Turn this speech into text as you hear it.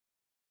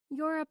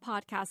You're a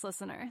podcast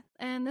listener,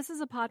 and this is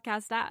a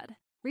podcast ad.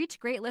 Reach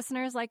great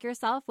listeners like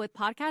yourself with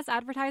podcast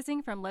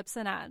advertising from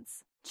Libsyn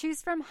Ads.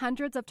 Choose from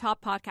hundreds of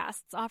top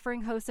podcasts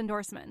offering host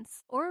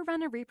endorsements, or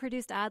run a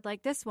reproduced ad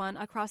like this one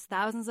across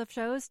thousands of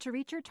shows to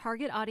reach your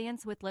target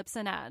audience with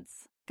Libsyn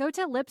Ads. Go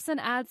to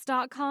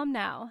libsynads.com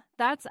now.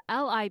 That's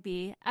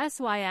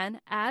LIBSYN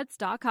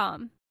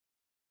ads.com.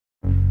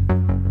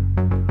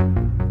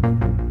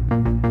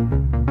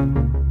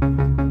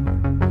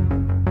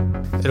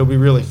 It'll be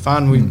really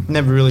fun. We've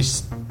never really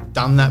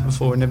done that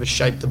before. We never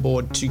shaped the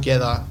board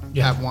together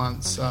at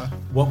once. So.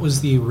 What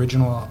was the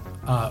original,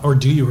 or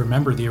do you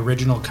remember the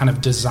original kind of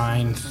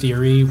design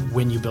theory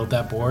when you built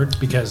that board?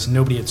 Because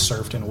nobody had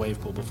surfed in a wave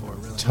pool before,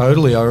 really.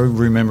 Totally. I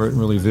remember it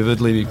really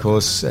vividly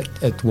because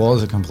it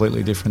was a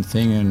completely different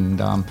thing. And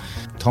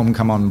Tom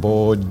come on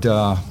board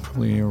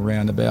probably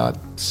around about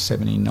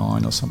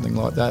 79 or something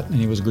like that. And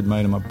he was a good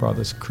mate of my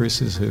brother's,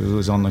 Chris's, who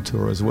was on the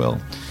tour as well.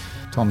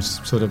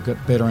 Tom's sort of got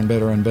better and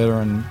better and better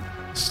and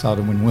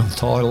started winning world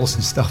titles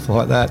and stuff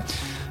like that.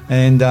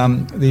 And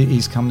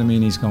he's come to me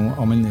and he's gone,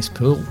 I'm in this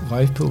pool,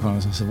 wave pool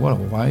contest. I said, what, a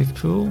wave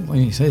pool? And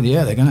he said,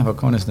 yeah, they're going to have a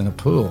contest in a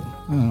pool.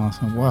 And I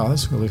thought, wow,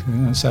 that's really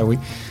cool. So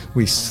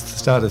we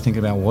started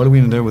thinking about what are we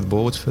going to do with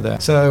boards for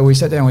that. So we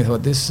sat down and we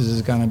thought, this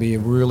is going to be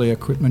really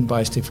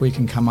equipment-based. If we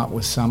can come up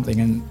with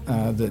something and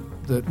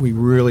that we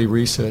really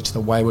research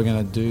the way we're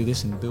going to do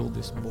this and build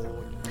this board.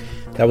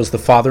 That was the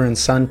father and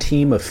son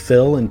team of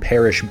Phil and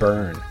Parrish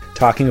Byrne,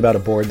 talking about a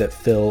board that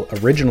Phil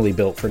originally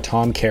built for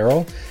Tom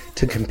Carroll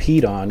to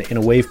compete on in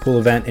a wave pool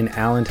event in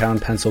Allentown,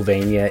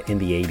 Pennsylvania in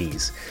the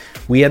 80s.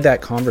 We had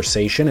that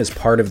conversation as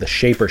part of the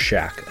Shaper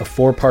Shack, a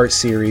 4-part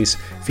series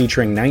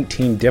featuring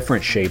 19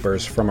 different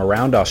shapers from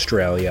around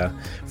Australia,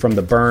 from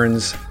the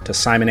Byrnes to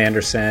Simon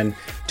Anderson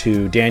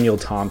to Daniel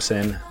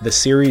Thompson. The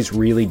series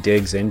really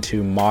digs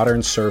into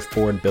modern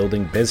surfboard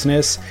building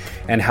business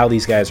and how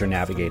these guys are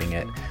navigating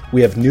it.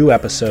 We have new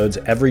episodes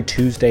every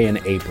Tuesday in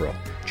April.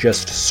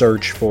 Just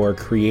search for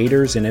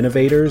Creators and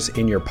Innovators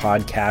in your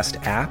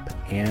podcast app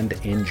and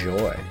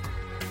enjoy.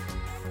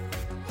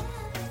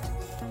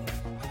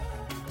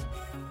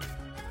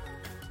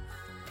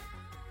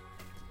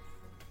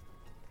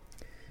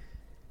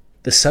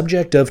 The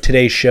subject of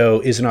today's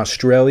show is an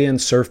Australian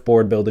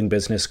surfboard building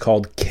business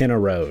called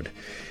Kinnaroad.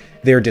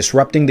 They're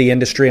disrupting the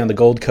industry on the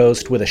Gold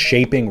Coast with a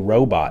shaping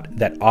robot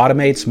that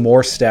automates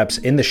more steps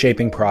in the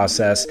shaping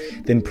process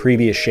than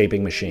previous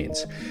shaping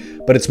machines.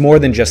 But it's more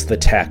than just the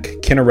tech.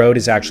 Kinnaroad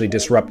is actually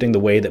disrupting the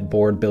way that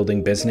board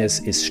building business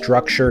is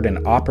structured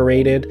and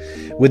operated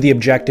with the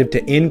objective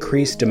to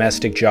increase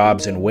domestic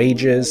jobs and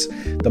wages.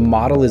 The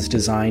model is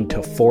designed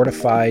to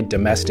fortify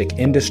domestic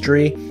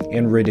industry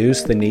and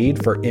reduce the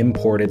need for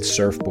imported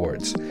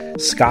surfboards.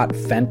 Scott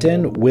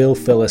Fenton will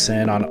fill us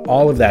in on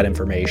all of that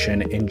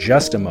information in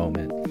just a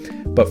moment.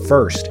 But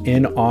first,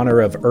 in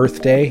honor of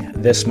Earth Day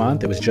this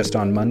month, it was just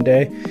on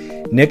Monday,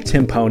 Nick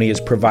Timpone is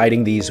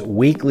providing these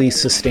weekly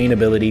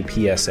sustainability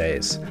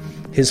PSAs.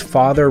 His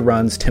father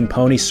runs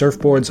Timpone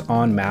Surfboards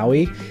on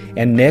Maui,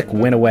 and Nick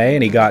went away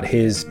and he got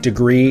his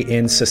degree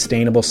in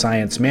sustainable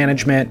science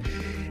management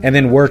and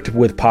then worked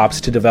with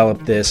Pops to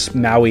develop this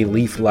Maui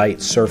Leaf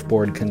Light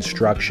surfboard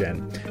construction,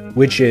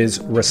 which is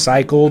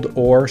recycled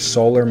or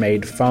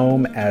solar-made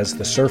foam as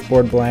the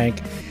surfboard blank,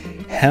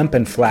 hemp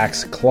and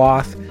flax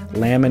cloth,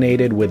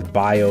 laminated with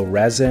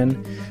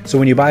bio-resin. So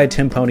when you buy a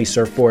Timpone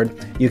surfboard,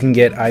 you can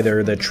get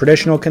either the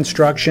traditional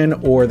construction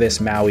or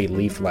this Maui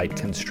Leaf Light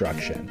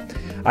construction.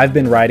 I've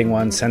been riding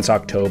one since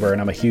October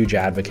and I'm a huge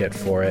advocate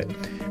for it.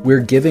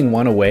 We're giving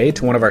one away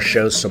to one of our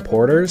show's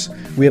supporters.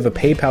 We have a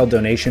PayPal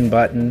donation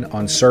button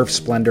on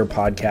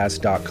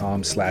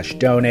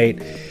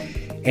surfsplendorpodcast.com/donate.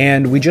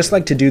 And we just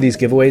like to do these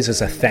giveaways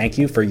as a thank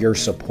you for your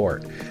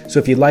support. So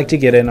if you'd like to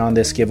get in on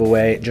this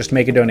giveaway, just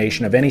make a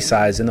donation of any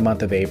size in the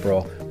month of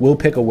April. We'll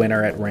pick a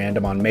winner at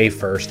random on May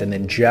 1st, and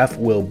then Jeff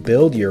will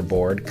build your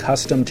board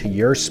custom to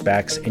your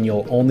specs, and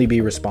you'll only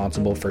be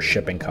responsible for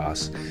shipping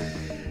costs.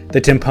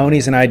 The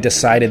Timpones and I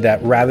decided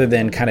that rather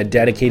than kind of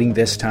dedicating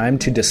this time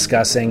to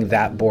discussing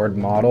that board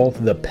model,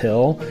 the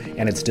Pill,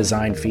 and its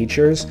design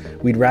features,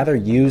 we'd rather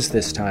use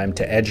this time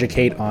to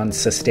educate on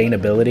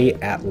sustainability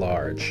at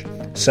large.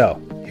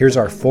 So, here's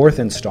our 4th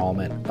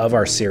installment of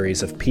our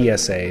series of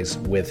PSAs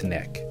with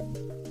Nick.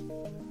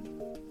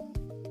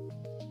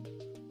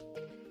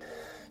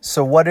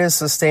 So what is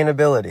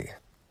sustainability?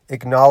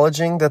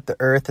 Acknowledging that the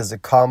Earth is a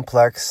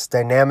complex,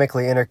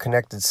 dynamically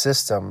interconnected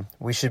system,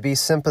 we should be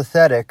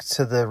sympathetic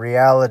to the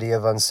reality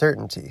of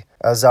uncertainty,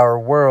 as our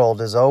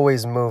world is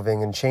always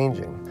moving and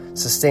changing.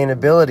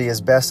 Sustainability is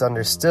best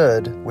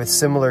understood with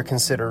similar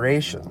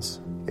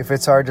considerations. If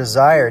it's our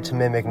desire to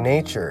mimic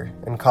nature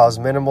and cause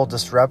minimal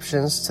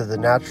disruptions to the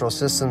natural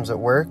systems at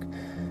work,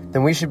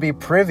 then we should be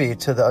privy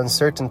to the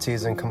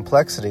uncertainties and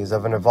complexities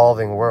of an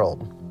evolving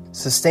world.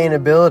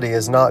 Sustainability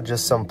is not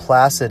just some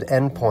placid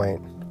endpoint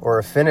or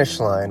a finish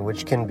line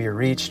which can be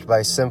reached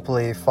by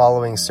simply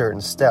following certain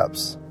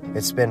steps.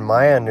 It's been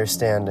my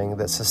understanding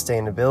that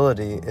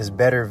sustainability is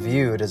better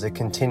viewed as a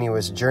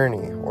continuous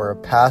journey or a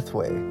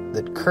pathway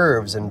that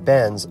curves and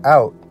bends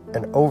out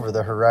and over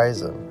the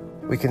horizon.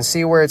 We can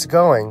see where it's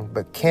going,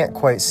 but can't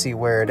quite see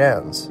where it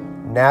ends.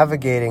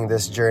 Navigating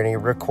this journey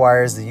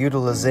requires the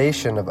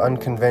utilization of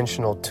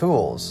unconventional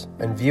tools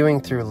and viewing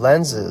through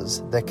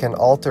lenses that can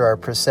alter our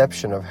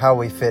perception of how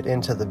we fit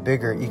into the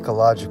bigger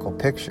ecological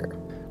picture.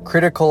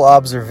 Critical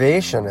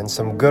observation and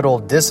some good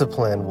old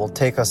discipline will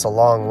take us a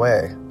long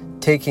way.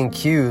 Taking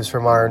cues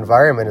from our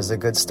environment is a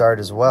good start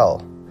as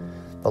well.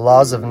 The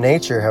laws of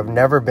nature have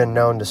never been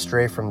known to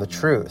stray from the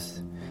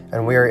truth,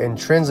 and we are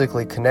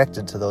intrinsically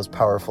connected to those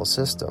powerful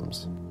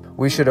systems.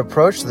 We should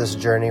approach this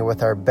journey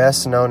with our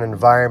best-known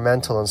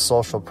environmental and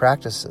social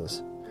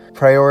practices,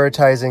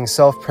 prioritizing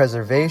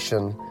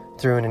self-preservation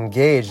through an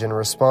engaged and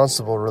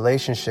responsible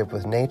relationship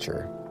with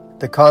nature.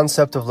 The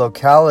concept of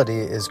locality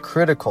is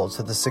critical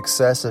to the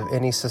success of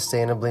any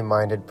sustainably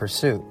minded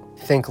pursuit.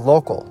 Think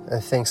local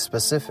and think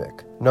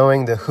specific.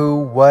 Knowing the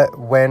who, what,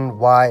 when,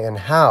 why, and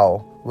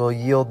how will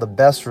yield the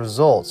best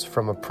results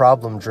from a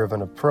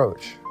problem-driven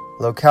approach.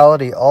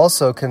 Locality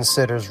also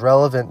considers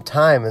relevant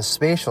time and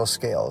spatial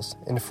scales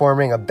in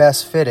forming a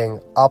best-fitting,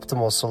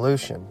 optimal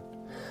solution.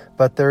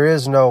 But there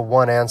is no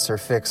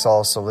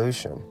one-answer-fits-all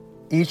solution.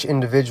 Each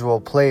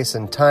individual place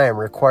and time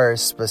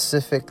requires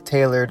specific,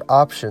 tailored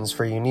options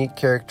for unique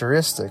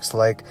characteristics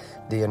like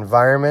the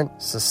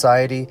environment,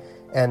 society,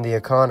 and the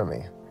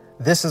economy.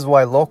 This is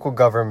why local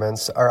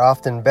governments are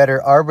often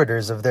better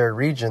arbiters of their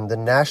region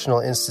than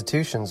national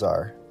institutions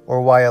are,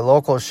 or why a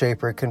local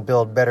shaper can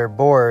build better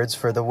boards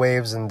for the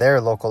waves in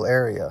their local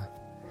area,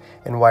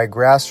 and why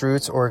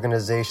grassroots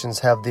organizations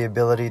have the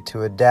ability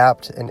to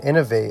adapt and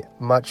innovate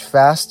much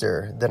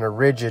faster than a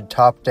rigid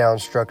top-down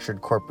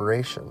structured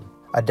corporation.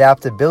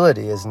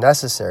 Adaptability is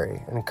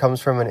necessary and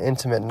comes from an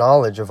intimate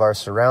knowledge of our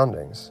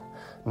surroundings,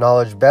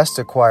 knowledge best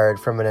acquired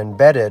from an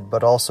embedded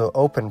but also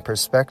open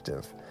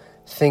perspective,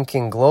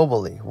 thinking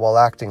globally while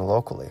acting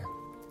locally.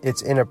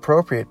 It's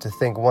inappropriate to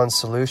think one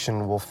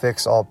solution will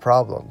fix all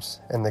problems,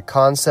 and the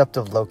concept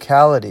of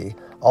locality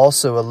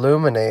also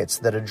illuminates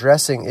that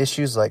addressing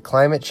issues like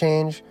climate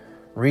change,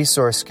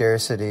 resource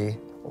scarcity,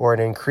 or an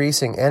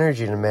increasing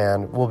energy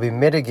demand will be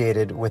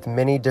mitigated with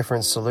many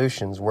different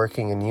solutions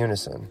working in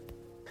unison.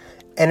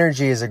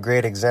 Energy is a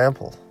great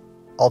example.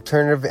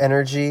 Alternative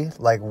energy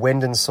like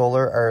wind and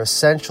solar are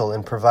essential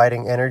in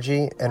providing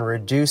energy and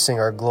reducing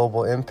our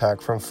global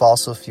impact from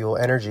fossil fuel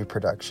energy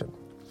production.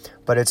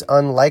 But it's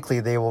unlikely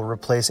they will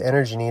replace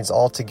energy needs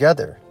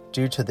altogether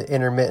due to the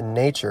intermittent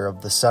nature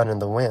of the sun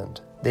and the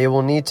wind. They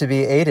will need to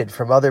be aided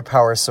from other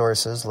power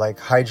sources like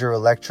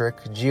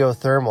hydroelectric,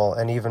 geothermal,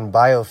 and even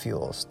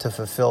biofuels to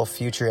fulfill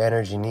future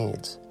energy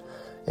needs.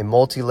 A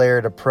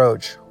multi-layered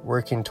approach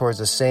working towards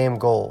the same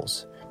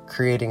goals,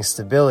 creating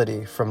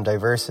stability from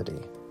diversity.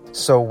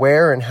 So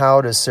where and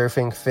how does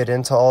surfing fit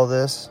into all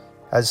this?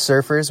 As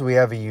surfers, we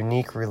have a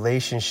unique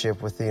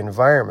relationship with the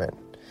environment.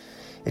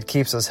 It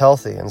keeps us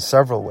healthy in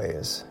several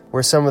ways.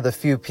 We're some of the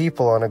few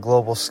people on a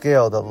global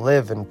scale that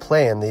live and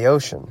play in the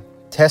ocean,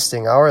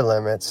 testing our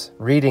limits,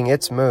 reading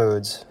its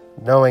moods,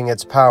 knowing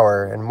its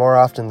power, and more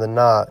often than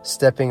not,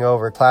 stepping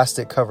over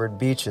plastic-covered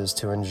beaches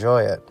to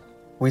enjoy it.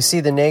 We see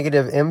the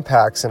negative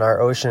impacts in our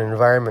ocean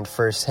environment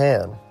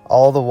firsthand.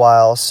 All the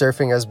while,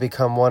 surfing has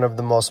become one of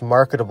the most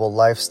marketable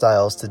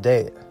lifestyles to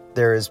date.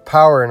 There is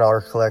power in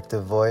our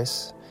collective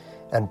voice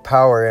and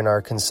power in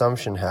our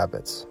consumption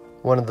habits.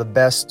 One of the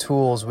best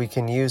tools we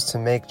can use to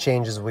make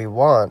changes we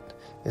want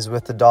is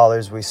with the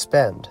dollars we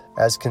spend.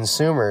 As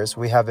consumers,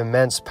 we have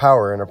immense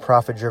power in a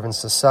profit-driven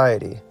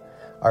society.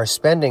 Our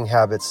spending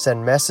habits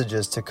send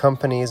messages to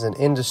companies and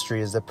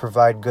industries that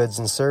provide goods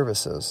and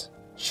services.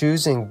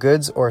 Choosing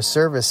goods or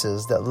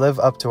services that live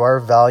up to our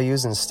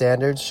values and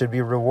standards should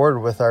be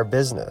rewarded with our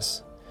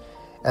business.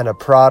 And a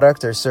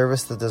product or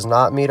service that does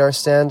not meet our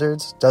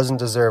standards doesn't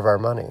deserve our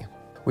money.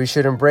 We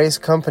should embrace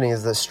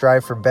companies that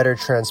strive for better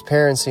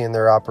transparency in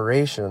their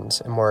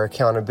operations and more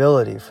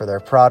accountability for their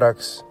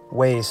products,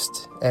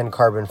 waste, and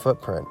carbon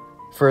footprint.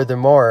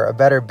 Furthermore, a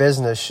better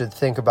business should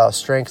think about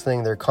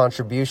strengthening their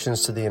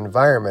contributions to the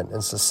environment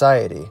and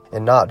society,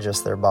 and not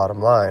just their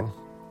bottom line.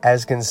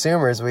 As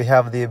consumers, we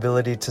have the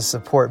ability to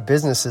support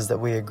businesses that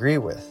we agree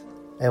with,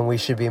 and we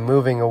should be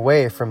moving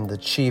away from the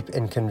cheap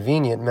and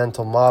convenient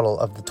mental model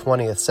of the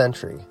 20th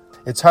century.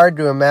 It's hard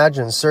to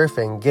imagine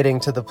surfing getting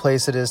to the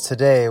place it is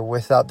today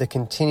without the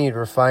continued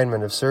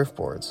refinement of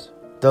surfboards.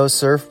 Those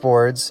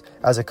surfboards,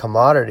 as a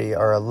commodity,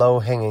 are a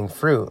low-hanging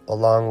fruit,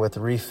 along with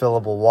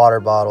refillable water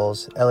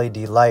bottles,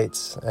 LED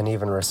lights, and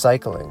even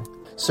recycling.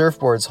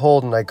 Surfboards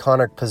hold an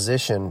iconic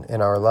position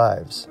in our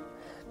lives.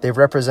 They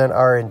represent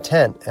our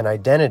intent and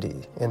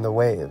identity in the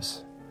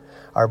waves.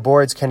 Our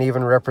boards can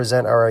even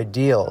represent our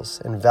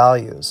ideals and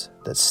values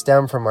that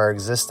stem from our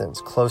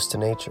existence close to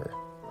nature.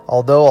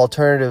 Although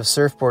alternative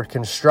surfboard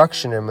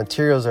construction and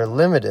materials are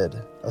limited,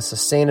 a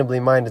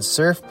sustainably minded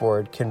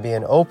surfboard can be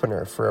an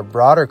opener for a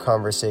broader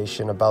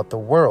conversation about the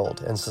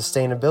world and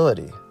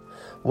sustainability,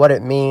 what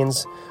it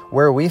means,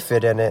 where we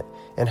fit in it,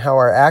 and how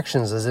our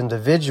actions as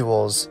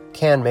individuals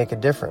can make a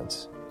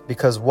difference.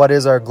 Because what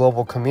is our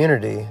global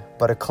community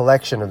but a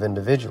collection of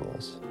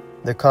individuals?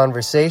 The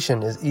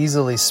conversation is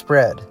easily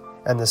spread,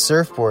 and the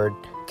surfboard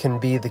can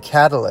be the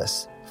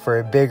catalyst for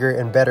a bigger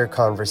and better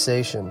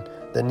conversation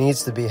that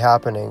needs to be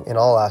happening in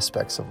all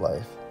aspects of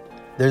life.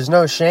 There's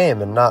no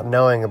shame in not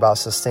knowing about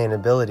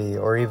sustainability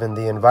or even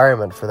the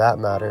environment for that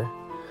matter.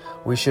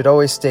 We should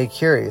always stay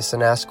curious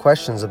and ask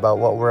questions about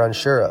what we're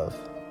unsure of.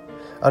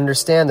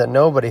 Understand that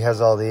nobody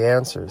has all the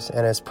answers,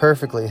 and it's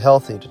perfectly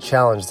healthy to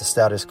challenge the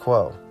status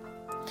quo.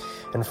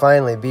 And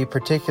finally, be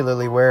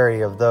particularly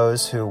wary of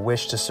those who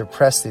wish to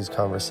suppress these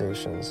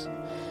conversations,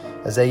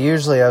 as they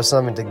usually have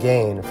something to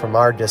gain from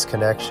our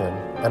disconnection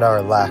and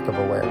our lack of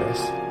awareness.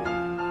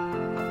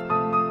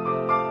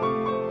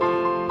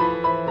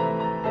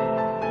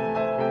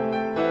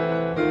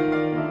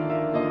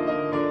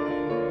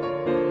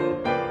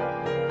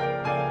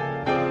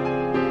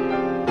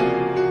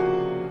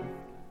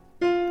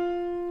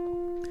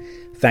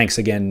 Thanks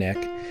again,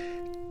 Nick.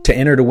 To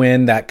enter to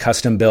win that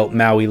custom-built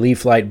Maui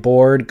Leaf Light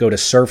board, go to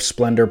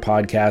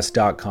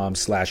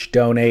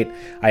surfsplendorpodcast.com/donate.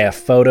 I have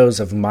photos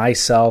of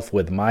myself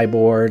with my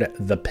board,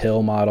 the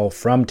Pill model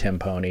from Tim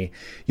Pony.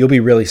 You'll be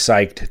really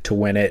psyched to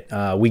win it.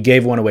 We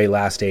gave one away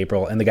last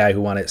April, and the guy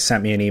who won it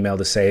sent me an email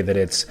to say that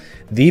it's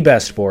the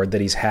best board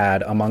that he's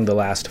had among the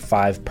last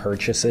 5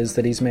 purchases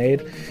that he's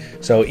made.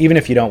 So even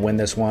if you don't win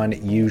this one,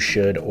 you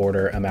should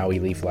order a Maui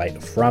Leaf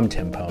Light from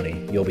Tim Pony.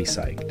 You'll be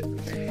psyched.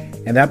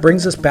 And that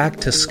brings us back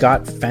to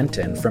Scott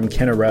Fenton from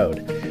Kinna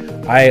Road.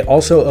 I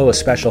also owe a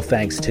special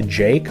thanks to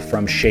Jake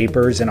from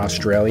Shapers in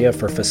Australia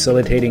for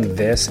facilitating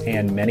this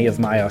and many of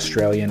my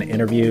Australian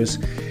interviews.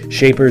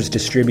 Shapers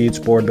distributes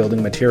board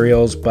building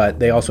materials, but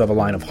they also have a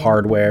line of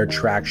hardware,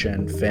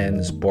 traction,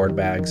 fins, board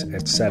bags,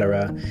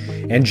 etc.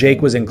 And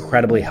Jake was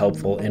incredibly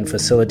helpful in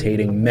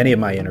facilitating many of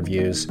my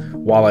interviews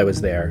while I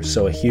was there,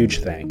 so a huge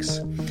thanks.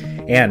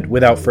 And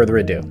without further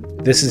ado,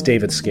 this is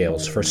David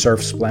Scales for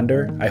Surf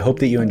Splendor. I hope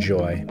that you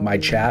enjoy my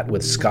chat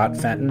with Scott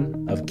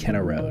Fenton of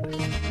Kinna Road.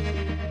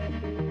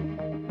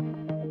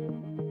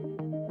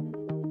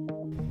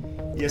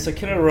 Yeah, so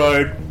Kinna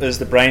Road is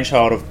the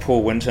brainchild of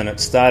Paul Winton. It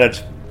started,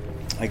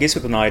 I guess,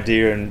 with an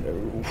idea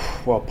in,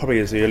 probably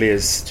as early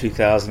as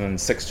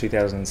 2006,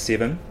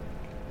 2007.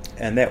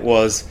 And that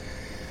was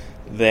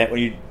that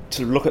when you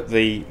to look at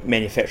the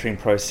manufacturing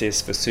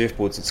process for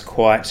surfboards, it's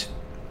quite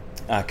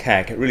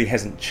archaic. It really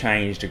hasn't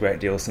changed a great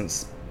deal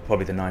since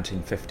probably the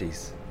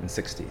 1950s and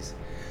 60s.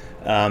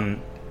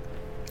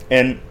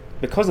 And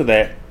because of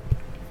that,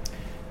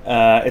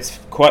 it's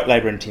quite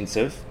labour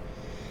intensive.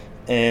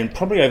 And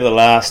probably over the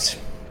last,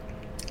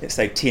 let's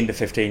say, 10 to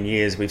 15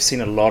 years, we've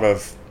seen a lot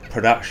of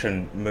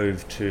production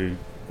move to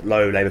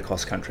low labour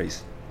cost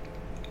countries.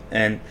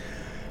 And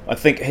I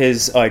think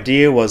his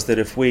idea was that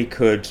if we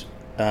could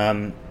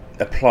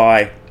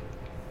apply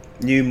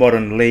new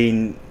modern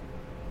lean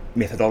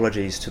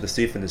methodologies to the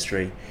surf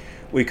industry,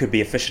 we could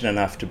be efficient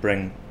enough to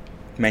bring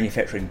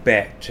manufacturing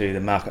back to the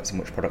markets in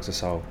which products are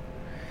sold.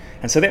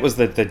 And so that was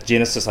the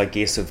genesis, I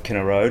guess, of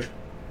Kinna Road.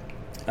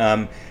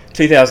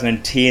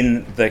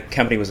 2010, the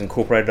company was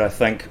incorporated, I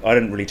think. I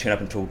didn't really turn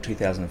up until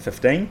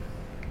 2015.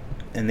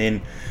 And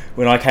then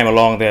when I came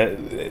along,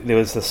 there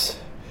was this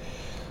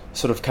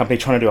sort of company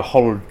trying to do a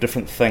whole lot of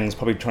different things,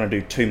 probably trying to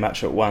do too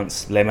much at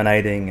once,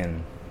 laminating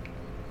and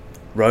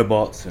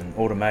robots and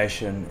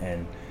automation.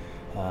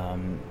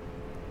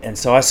 And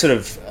so I sort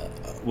of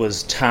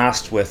was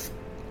tasked with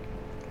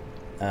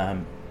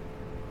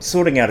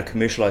sorting out a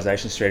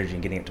commercialization strategy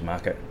and getting it to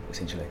market,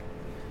 essentially.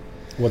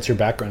 What's your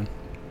background?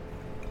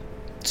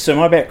 So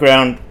my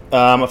background,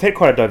 I've had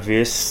quite a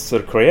diverse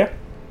sort of career.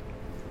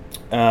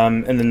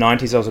 In the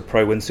 90s, I was a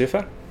pro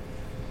windsurfer.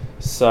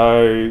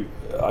 So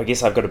I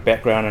guess I've got a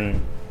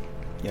background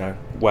in,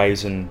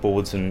 waves and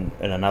boards and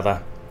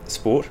another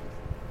sport.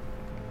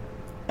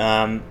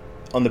 On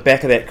the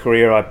back of that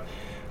career,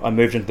 I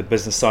moved into the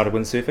business side of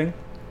windsurfing.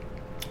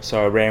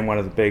 So I ran one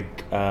of the big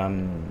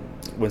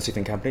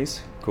windsurfing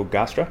companies called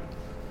Gastra.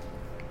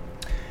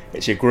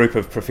 It's a group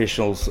of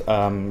professionals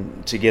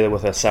together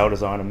with a sail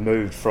designer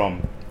moved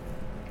from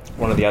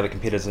one of the other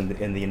competitors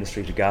in the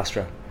industry to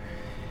Gastra.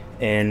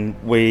 And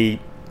we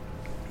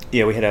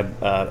had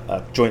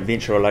a joint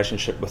venture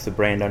relationship with the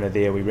brand owner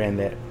there. We ran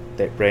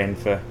that brand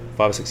for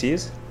 5 or 6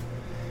 years.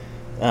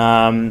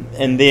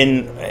 And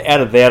then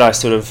out of that,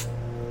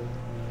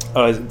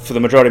 for the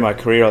majority of my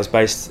career, I was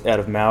based out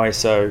of Maui,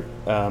 so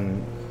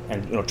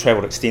and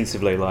travelled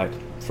extensively, like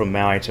from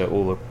Maui to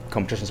all the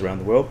competitions around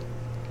the world.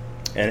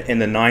 And in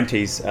the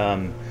 90s,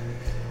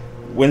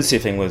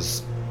 windsurfing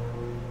was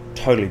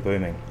totally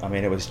booming. I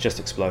mean, it was just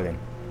exploding.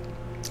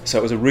 So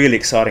it was a really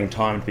exciting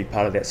time to be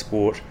part of that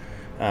sport.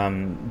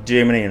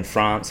 Germany and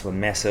France were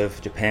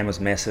massive. Japan was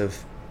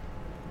massive.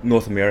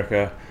 North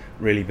America,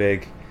 really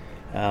big.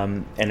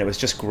 And it was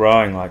just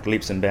growing like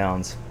leaps and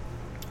bounds.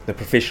 The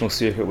professional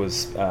circuit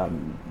was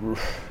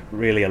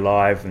really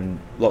alive and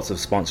lots of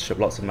sponsorship,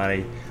 lots of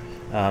money.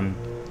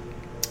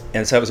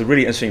 And so it was a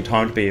really interesting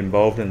time to be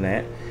involved in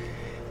that.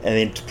 And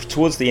then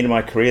towards the end of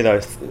my career, though,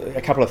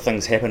 a couple of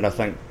things happened. I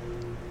think,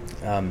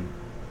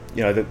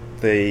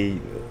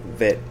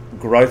 that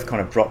growth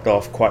kind of dropped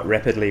off quite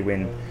rapidly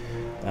when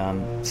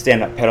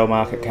stand-up paddle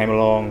market came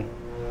along.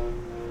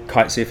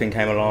 kite surfing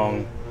came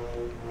along.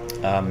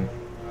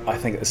 I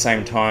think at the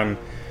same time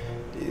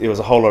there was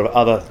a whole lot of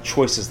other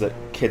choices that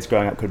kids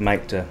growing up could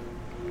make to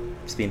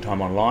spend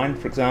time online,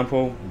 for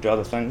example, do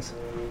other things.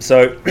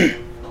 So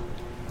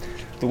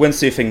the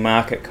windsurfing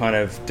market kind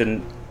of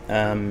didn't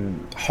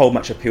hold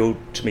much appeal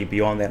to me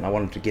beyond that, and I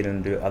wanted to get in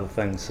and do other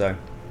things. So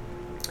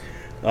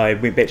I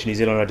went back to New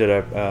Zealand. I did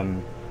a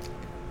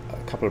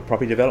couple of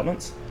property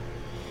developments,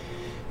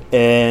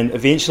 and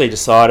eventually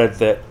decided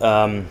that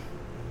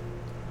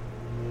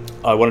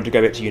I wanted to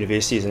go back to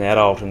university as an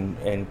adult,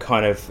 and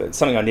kind of it's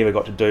something I never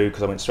got to do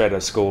because I went straight out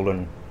of school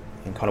and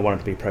kind of wanted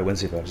to be a pro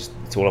windsurfer.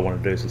 That's all I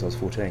wanted to do since I was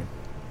 14.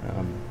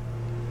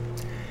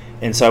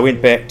 And so I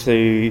went back to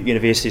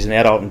university as an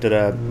adult and did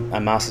a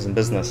master's in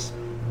business,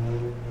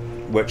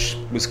 which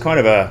was kind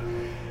of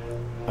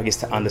I guess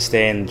to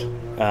understand,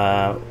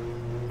 to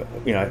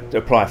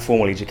apply a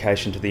formal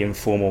education to the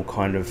informal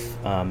kind of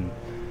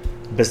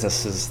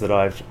businesses that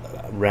I've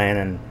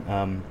ran,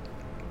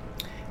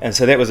 and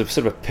so that was a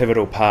sort of a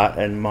pivotal part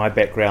in my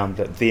background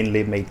that then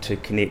led me to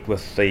connect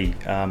with the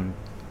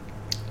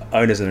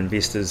owners and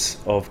investors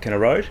of Kina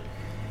Road,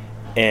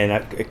 and I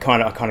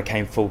kind of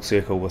came full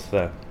circle with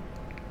the,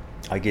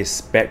 I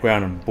guess,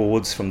 background and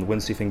boards from the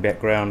windsurfing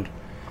background,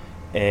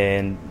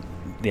 and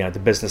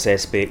the business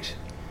aspect,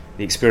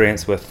 the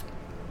experience with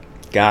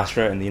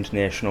Gastra in the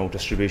international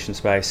distribution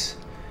space,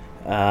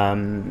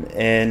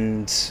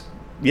 and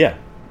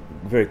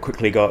very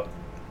quickly got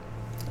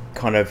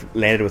kind of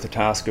landed with the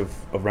task of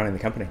running the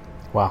company.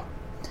 Wow.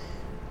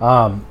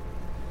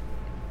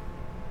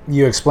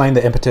 You explained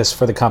the impetus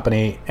for the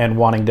company and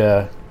wanting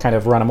to kind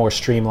of run a more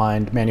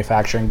streamlined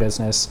manufacturing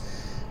business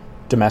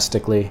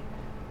domestically.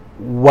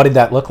 What did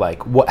that look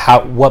like? What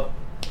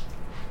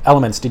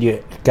elements did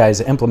you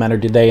guys implement, or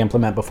did they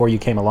implement before you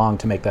came along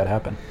to make that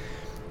happen?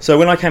 So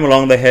when I came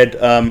along, they had.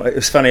 It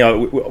was funny.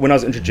 When I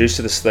was introduced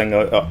to this thing,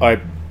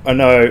 I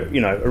know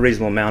a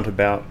reasonable amount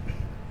about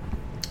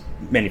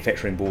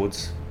manufacturing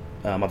boards.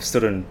 I've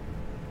stood in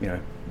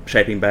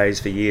shaping bays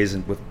for years,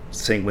 and with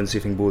seeing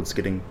windsurfing boards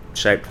getting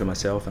shaped for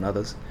myself and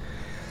others.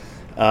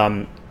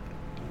 I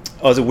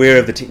was aware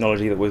of the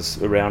technology that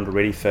was around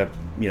already for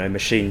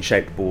machine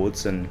shaped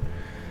boards, and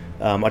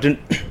I didn't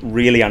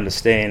really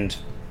understand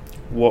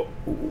what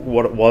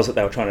it was that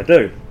they were trying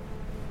to do,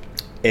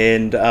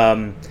 and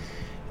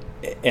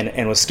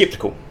was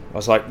skeptical. I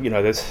was like,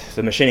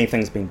 the machining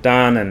thing's been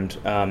done, and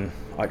the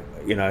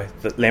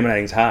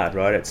laminating's hard,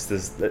 right? It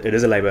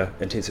is a labour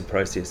intensive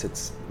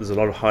process. There's a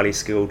lot of highly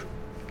skilled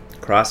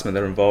craftsmen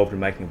that are involved in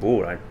making a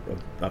board.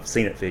 I've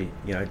seen it for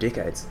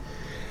decades,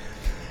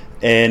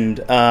 and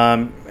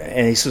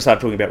he sort of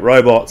started talking about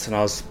robots, and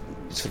I was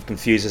sort of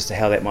confused as to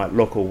how that might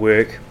look or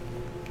work.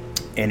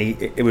 And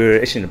we were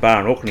actually in a bar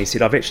in Auckland. He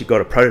said, "I've actually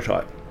got a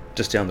prototype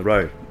just down the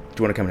road. Do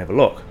you want to come and have a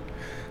look?"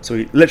 So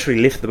we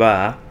literally left the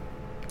bar,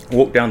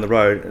 walked down the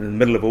road in the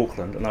middle of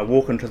Auckland, and I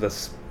walk into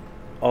this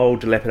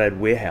old dilapidated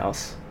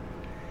warehouse,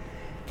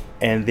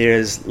 and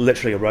there's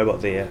literally a robot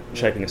there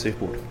shaping a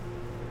surfboard,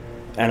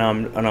 and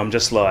I'm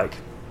just like,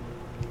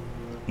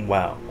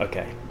 wow,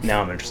 okay,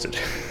 now I'm interested.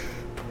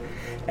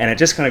 And it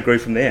just kind of grew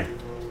from there.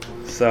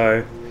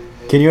 So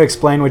can you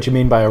explain what you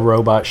mean by a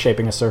robot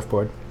shaping a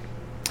surfboard?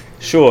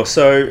 Sure.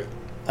 So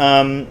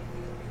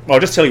I'll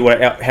just tell you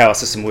how our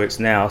system works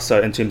now.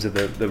 So in terms of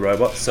the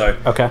robot. So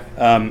okay.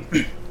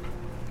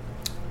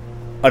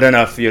 I don't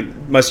know if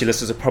most of your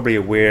listeners are probably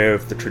aware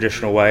of the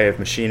traditional way of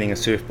machining a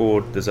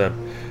surfboard. There's a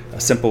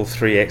simple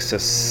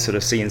 3-axis sort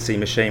of CNC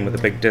machine with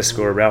a big disc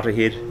or a router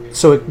head.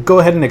 So go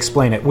ahead and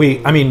explain it.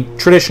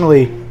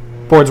 Traditionally,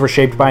 boards were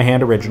shaped by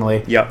hand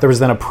originally. Yep. There was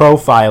then a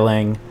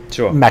profiling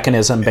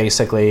mechanism,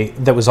 basically,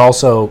 that was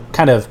also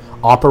kind of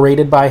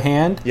operated by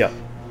hand. Yeah.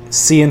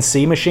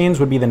 CNC machines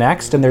would be the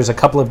next, and there's a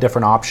couple of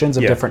different options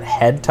of different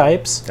head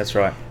types. That's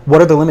right.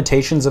 What are the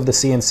limitations of the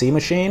CNC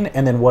machine,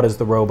 and then what is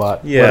the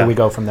robot? Yeah. Where do we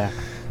go from there?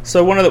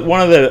 So one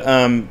of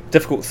the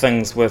difficult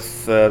things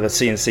with the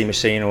CNC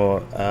machine, or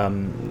a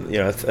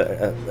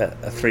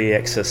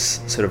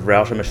 3-axis sort of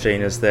router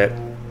machine, is that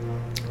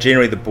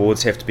generally the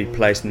boards have to be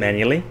placed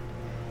manually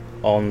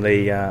on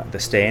the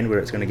stand where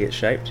it's going to get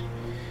shaped.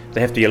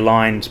 They have to be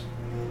aligned,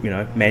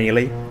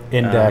 manually,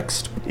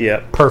 indexed,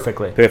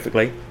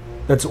 perfectly.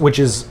 Which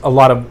is a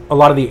lot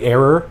of the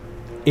error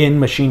in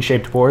machine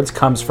shaped boards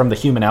comes from the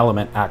human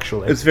element.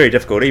 Actually, it's very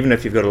difficult. Even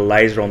if you've got a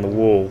laser on the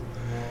wall,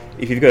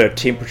 if you've got a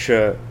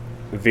temperature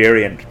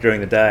variant during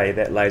the day,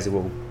 that laser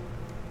will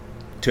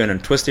turn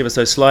and twist ever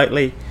so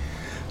slightly.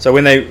 So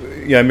when they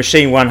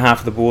machine one half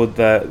of the board,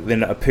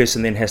 then a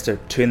person then has to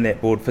turn that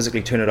board,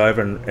 physically turn it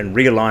over and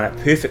realign it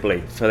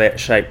perfectly for that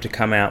shape to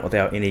come out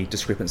without any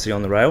discrepancy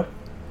on the rail.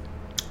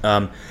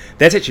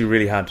 That's actually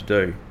really hard to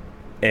do,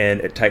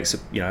 and it takes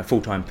a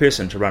full-time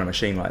person to run a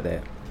machine like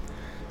that.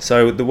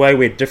 So the way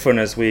we're different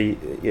is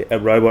a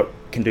robot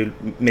can do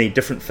many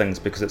different things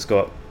because it's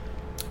got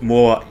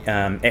more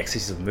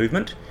axes of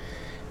movement.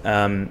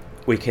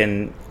 We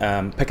can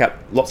pick up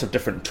lots of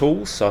different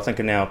tools. So I think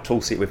in our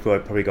tool set we've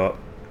probably got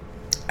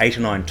 8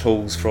 or 9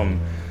 tools, from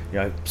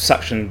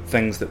suction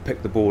things that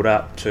pick the board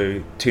up,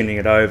 to turning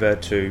it over,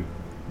 to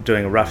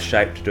doing a rough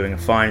shape, to doing a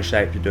fine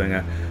shape, to doing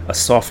a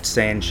soft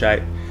sand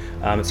shape.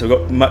 So we've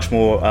got much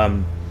more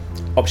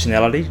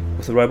optionality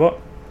with the robot.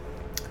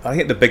 I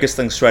think the biggest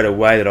thing straight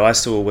away that I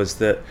saw was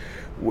that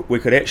we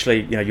could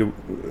actually,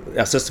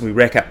 our system, we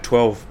rack up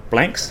 12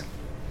 blanks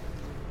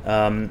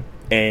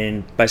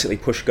and basically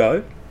push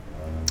go.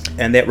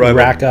 And that robot...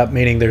 Rack up,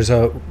 meaning there's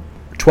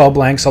 12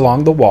 blanks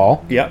along the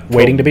wall,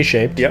 waiting to be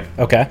shaped. Yep.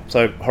 Okay.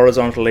 So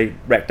horizontally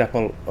racked up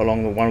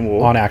along the one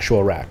wall. On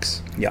actual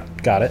racks. Yeah.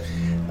 Got it.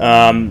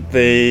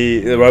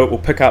 The robot will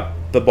pick up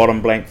the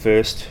bottom blank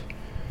first,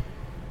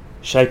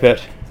 shape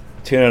it,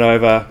 turn it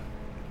over,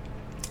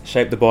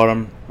 shape the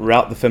bottom,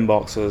 route the fin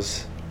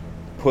boxes,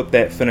 put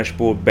that finished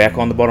board back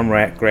on the bottom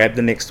rack, grab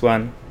the next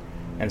one,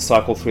 and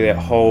cycle through that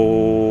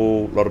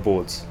whole lot of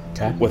boards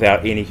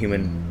without any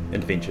human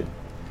intervention.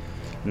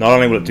 Not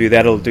only will it do that,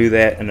 it'll do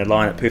that and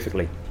align it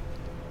perfectly,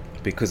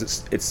 because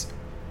it's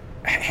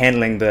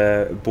handling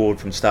the board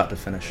from start to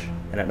finish,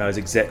 and it knows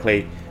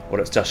exactly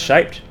what it's just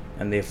shaped,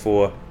 and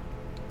therefore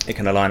it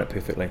can align it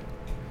perfectly.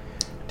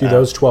 Do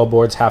those 12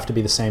 boards have to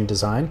be the same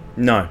design?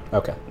 No.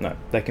 Okay. No,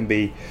 they can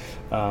be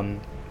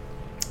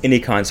any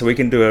kind. So we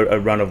can do a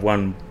run of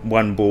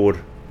one board.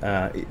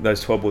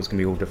 Those 12 boards can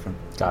be all different.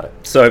 Got it.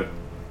 So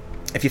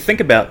if you think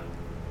about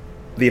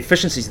the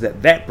efficiencies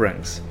that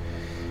brings,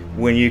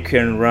 when you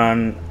can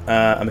run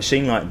a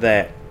machine like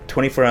that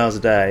 24 hours a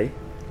day,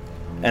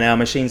 and our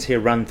machines here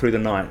run through the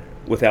night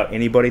without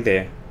anybody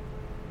there,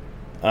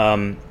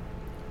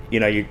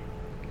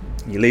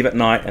 you leave at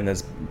night and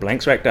there's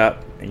blanks racked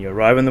up, and you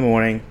arrive in the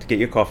morning to get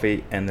your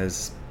coffee and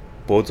there's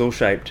boards all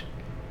shaped.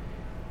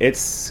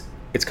 It's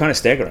kind of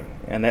staggering,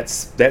 and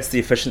that's the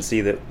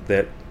efficiency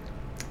that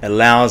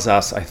allows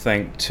us, I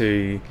think,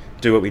 to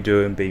do what we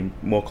do and be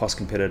more cost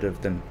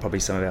competitive than probably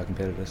some of our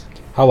competitors.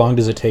 How long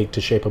does it take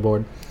to shape a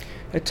board?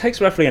 It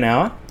takes roughly an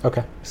hour.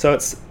 Okay. So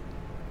it's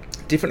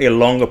definitely a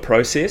longer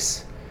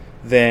process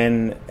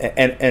than,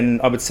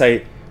 and I would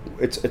say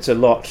it's a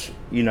lot,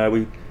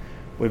 we're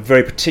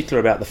very particular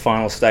about the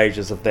final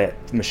stages of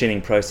that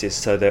machining process,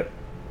 so that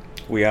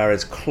we are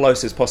as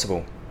close as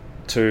possible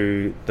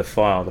to the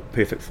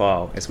perfect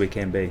file as we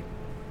can be.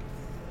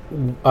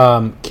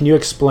 Can you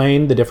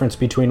explain the difference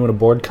between when a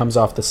board comes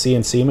off the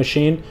CNC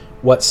machine,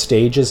 what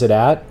stage is it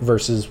at,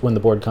 versus when the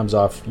board comes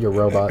off your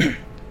robot?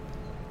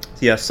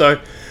 Yeah, so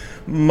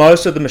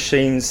most of the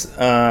machines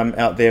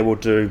out there will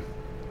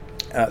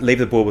leave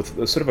the board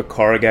with sort of a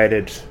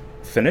corrugated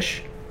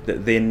finish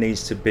that then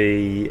needs to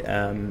be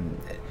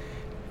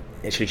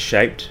actually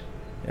shaped.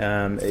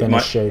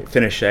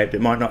 Finish shaped.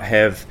 It might not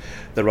have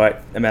the right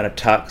amount of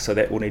tuck, so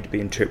that will need to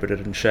be interpreted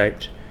and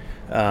shaped.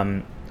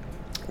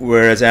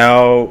 Whereas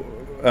our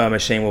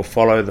machine will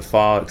follow the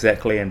file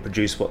exactly and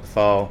produce what the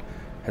file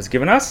has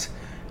given us,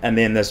 and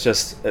then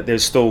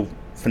there's still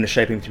finish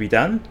shaping to be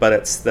done, but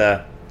it's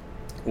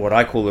what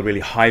I call the really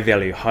high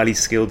value, highly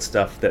skilled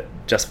stuff that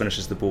just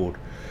finishes the board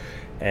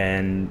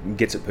and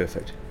gets it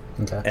perfect.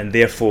 Okay. And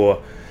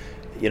therefore,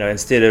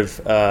 instead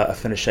of a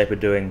finish shaper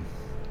doing,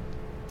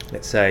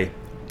 let's say,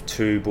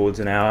 2 boards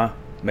an hour,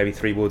 maybe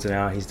 3 boards an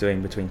hour, he's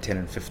doing between 10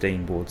 and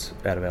 15 boards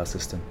out of our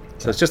system.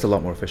 So it's just a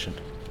lot more efficient.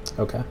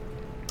 Okay.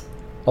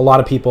 A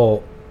lot of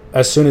people,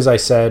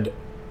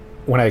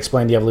 when I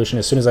explained the evolution,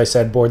 as soon as I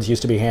said boards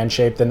used to be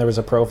hand-shaped, then there was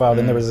a profile,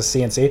 then there was a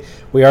CNC,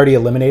 we already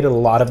eliminated a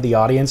lot of the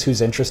audience who's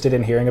interested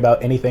in hearing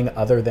about anything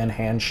other than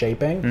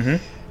hand-shaping.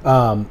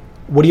 Mm-hmm.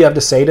 What do you have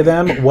to say to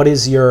them? What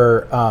does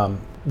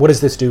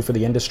this do for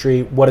the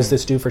industry? What does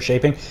this do for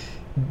shaping?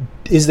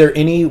 Is there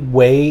any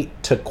way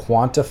to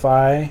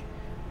quantify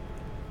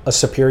a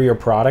superior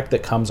product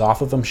that comes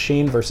off of a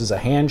machine versus a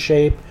hand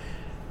shape?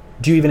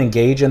 Do you even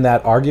engage in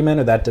that argument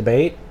or that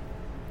debate?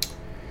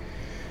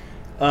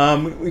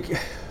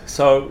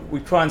 So we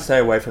try and stay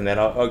away from that.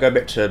 I'll go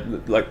back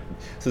to, so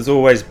there's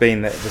always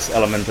been this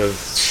element of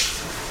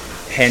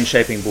hand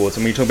shaping boards,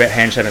 and when you talk about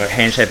hand shaping, like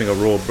hand shaping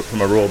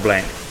from a raw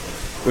blank,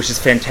 which is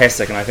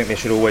fantastic, and I think there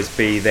should always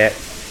be that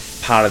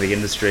part of the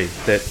industry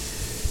that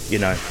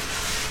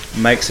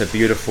makes a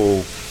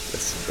beautiful.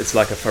 It's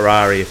like a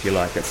Ferrari, if you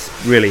like. It's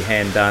really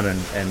hand done,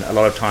 and a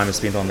lot of time is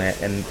spent on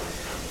that, and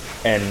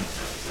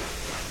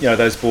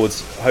those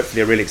boards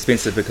hopefully are really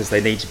expensive because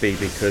they need to be,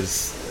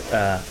 because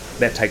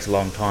that takes a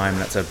long time.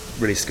 That's a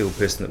really skilled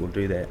person that will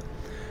do that.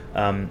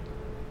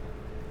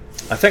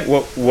 I think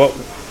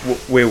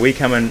where we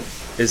come in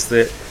is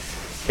that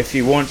if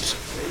you want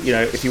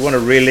to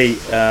really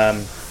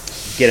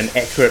get an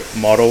accurate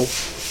model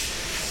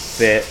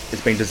that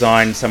has been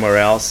designed somewhere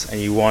else, and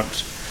you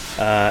want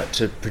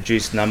to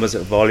produce numbers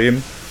at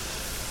volume,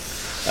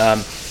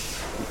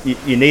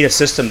 you need a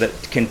system that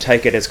can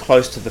take it as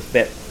close to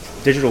that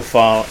digital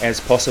file as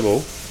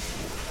possible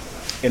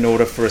in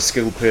order for a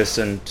skilled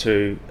person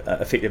to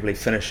effectively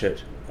finish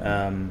it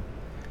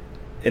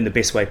in the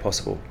best way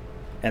possible.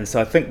 And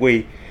so I think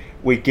we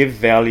give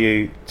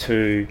value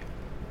to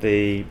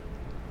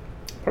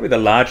probably the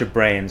larger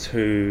brands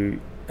who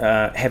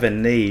have a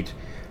need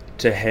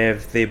to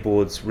have their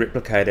boards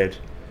replicated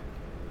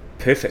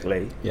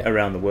perfectly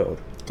around the world.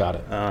 Got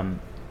it.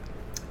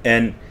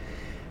 And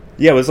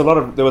yeah, there was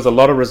a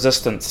lot of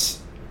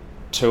resistance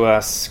to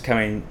us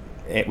coming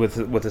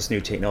with this new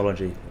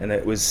technology, and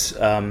it's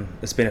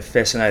been a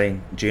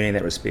fascinating journey in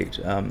that respect.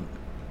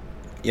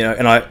 You know,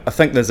 and I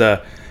think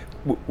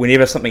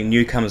whenever something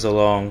new comes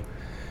along,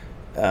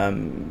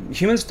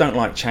 humans don't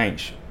like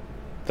change.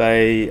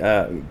 They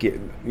get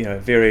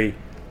very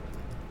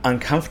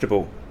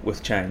uncomfortable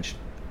with change,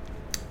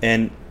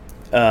 and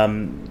I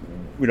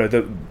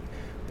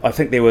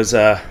think there was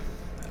a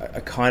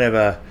kind of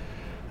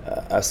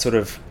a sort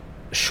of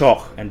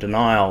shock and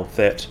denial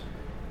that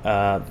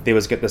there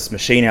was this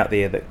machine out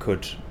there that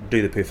could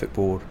do the perfect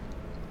board.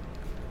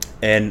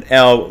 And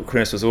our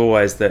premise was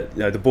always that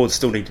the boards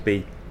still need to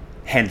be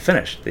hand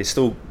finished. They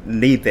still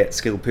need that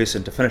skilled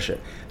person to finish it.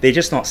 They're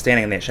just not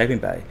standing in that shaping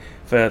bay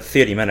for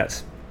 30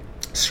 minutes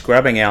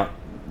scrubbing out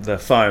the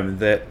foam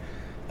that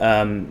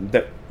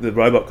the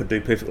robot could do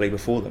perfectly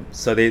before them.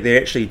 So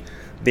they're actually,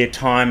 their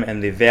time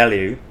and their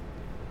value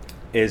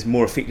is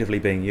more effectively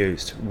being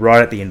used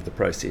right at the end of the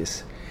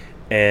process.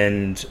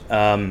 And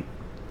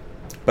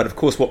but of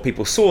course, what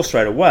people saw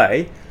straight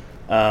away,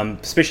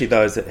 especially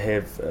those that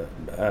have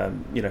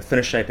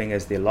finish shaping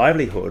as their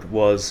livelihood,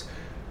 was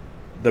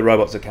the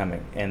robots are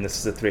coming, and this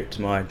is a threat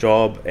to my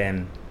job,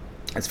 and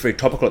it's very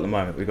topical at the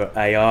moment. We've got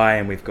AI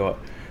and we've got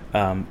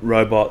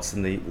robots,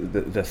 and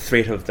the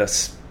threat of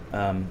this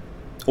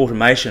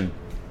automation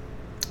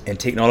and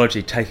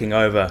technology taking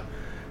over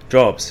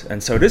jobs,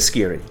 and so it is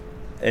scary.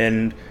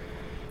 And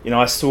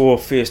I saw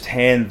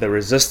firsthand the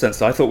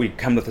resistance. I thought we'd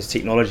come with this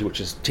technology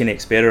which is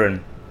 10x better,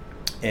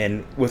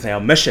 and with our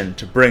mission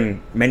to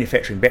bring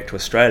manufacturing back to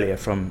Australia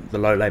from the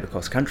low labour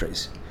cost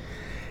countries,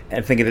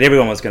 and thinking that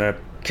everyone was going to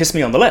kiss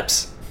me on the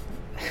lips.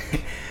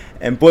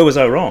 And boy, was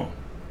I wrong.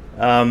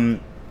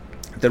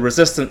 The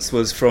resistance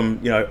was from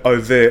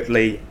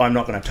overtly, I'm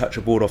not going to touch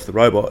a board off the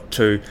robot,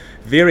 to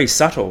very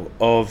subtle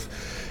of,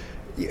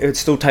 it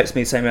still takes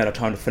me the same amount of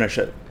time to finish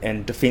it,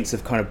 and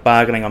defensive kind of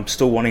bargaining. I'm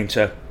still wanting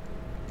to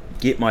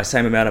get my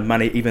same amount of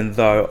money even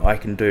though I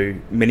can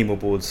do many more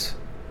boards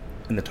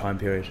in the time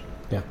period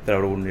that I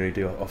would ordinarily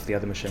do off the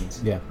other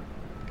machines.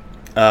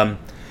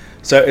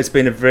 So it's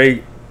been a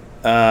very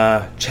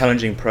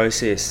challenging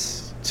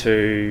process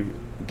to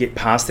get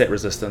past that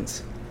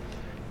resistance,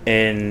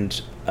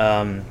 and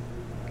now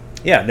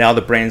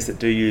the brands that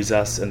do use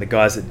us and the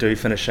guys that do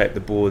finish shape the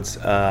boards,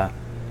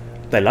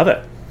 they love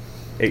it.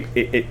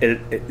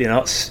 They're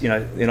not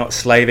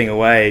slaving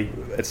away.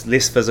 It's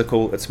less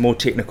physical, it's more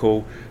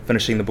technical.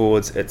 Finishing the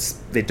boards,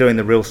 they're doing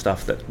the real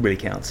stuff that really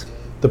counts.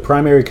 The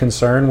primary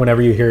concern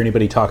whenever you hear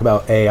anybody talk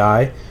about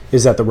AI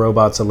is that the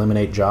robots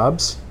eliminate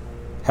jobs.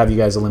 Have you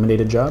guys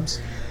eliminated jobs?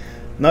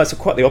 No, it's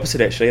quite the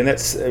opposite actually, and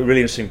that's a really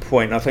interesting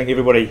point. And I think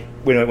everybody,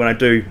 when I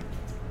do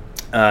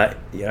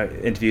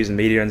interviews and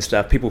media and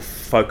stuff, people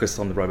focus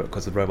on the robot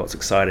because the robot's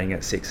exciting,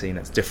 it's sexy, and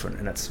it's different,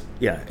 and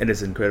it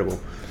is incredible.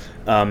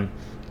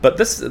 But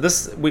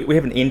we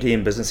have an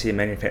end-to-end business here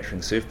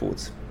manufacturing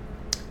surfboards,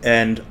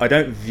 and I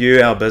don't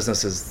view our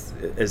business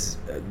as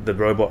the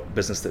robot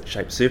business that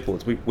shapes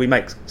surfboards. We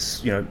make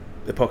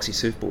epoxy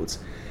surfboards,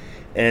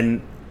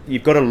 and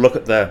you've got to look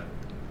at the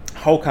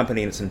whole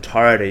company in its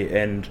entirety.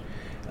 And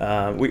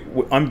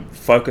I'm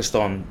focused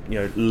on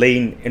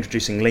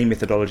introducing lean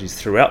methodologies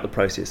throughout the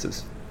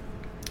processes,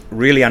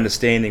 really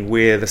understanding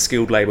where the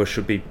skilled labour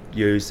should be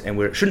used and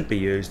where it shouldn't be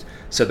used,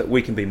 so that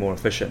we can be more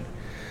efficient.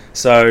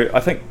 So I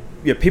think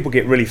people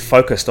get really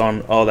focused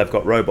on they've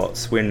got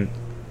robots, when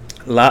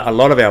a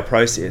lot of our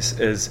process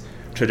is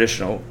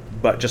traditional,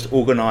 but just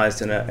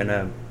organised in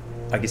a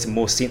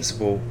more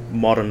sensible,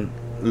 modern,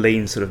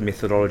 lean sort of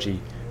methodology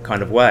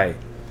kind of way.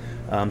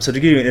 So to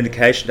give you an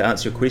indication, to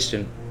answer your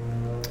question,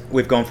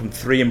 we've gone from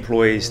 3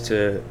 employees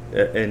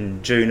in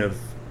June of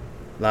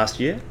last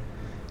year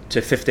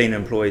to 15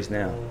 employees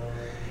now.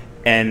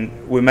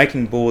 And we're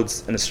making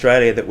boards in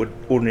Australia that would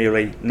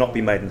ordinarily not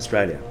be made in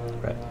Australia.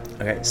 Right.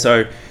 Okay,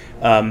 so,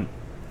 and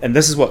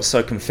this is what's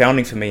so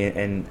confounding for me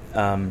and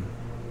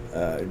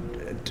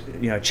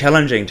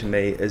challenging to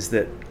me, is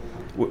that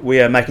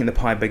we are making the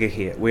pie bigger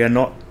here. We are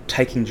not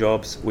taking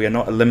jobs. We are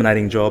not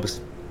eliminating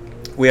jobs.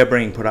 We are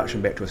bringing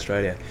production back to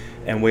Australia,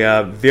 and we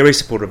are very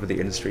supportive of the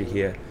industry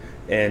here,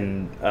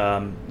 and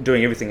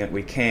doing everything that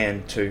we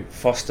can to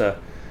foster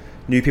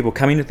new people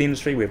coming into the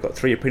industry. We've got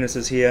 3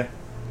 apprentices here.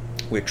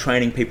 We're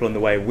training people in the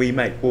way we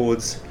make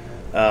boards.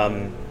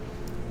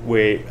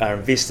 We are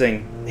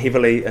investing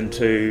heavily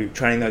into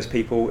training those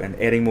people and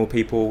adding more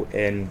people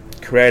and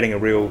creating a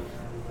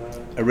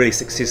really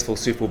successful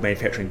surfboard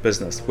manufacturing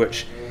business,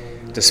 which,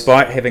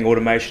 despite having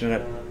automation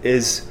in it,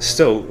 is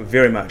still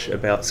very much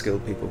about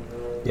skilled people.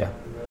 Yeah.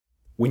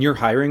 When you're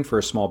hiring for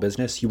a small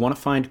business, you want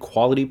to find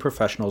quality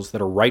professionals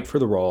that are right for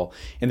the role,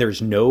 and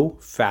there's no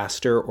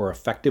faster or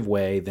effective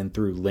way than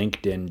through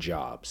LinkedIn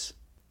Jobs.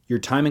 Your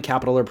time and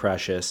capital are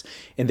precious,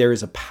 and there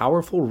is a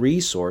powerful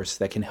resource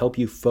that can help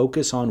you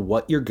focus on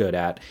what you're good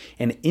at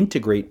and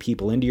integrate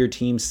people into your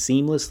team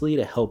seamlessly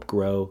to help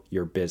grow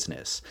your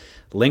business.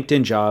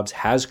 LinkedIn Jobs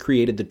has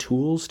created the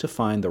tools to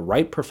find the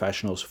right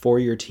professionals for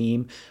your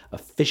team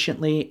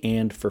efficiently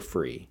and for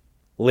free.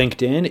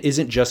 LinkedIn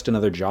isn't just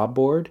another job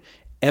board.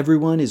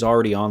 Everyone is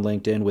already on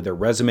LinkedIn with their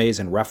resumes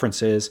and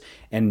references,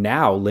 and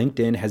now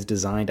LinkedIn has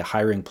designed a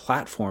hiring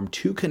platform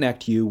to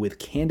connect you with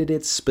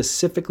candidates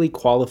specifically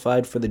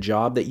qualified for the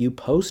job that you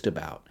post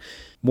about.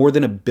 More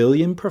than 1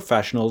 billion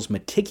professionals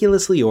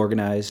meticulously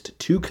organized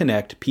to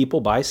connect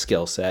people by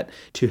skill set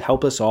to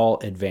help us all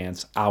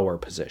advance our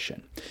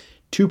position.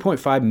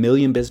 2.5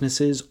 million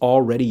businesses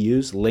already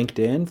use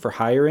LinkedIn for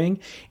hiring,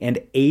 and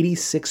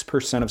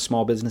 86% of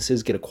small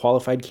businesses get a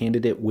qualified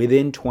candidate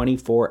within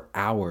 24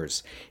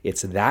 hours.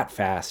 It's that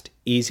fast,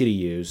 easy to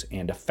use,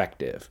 and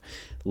effective.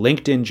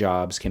 LinkedIn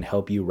Jobs can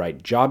help you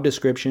write job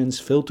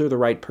descriptions, filter the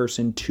right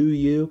person to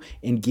you,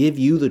 and give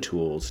you the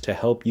tools to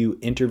help you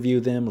interview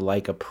them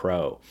like a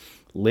pro.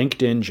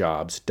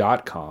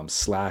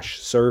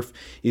 LinkedInjobs.com/surf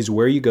is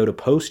where you go to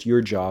post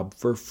your job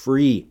for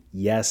free.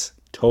 Yes,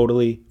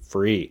 totally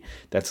free.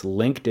 That's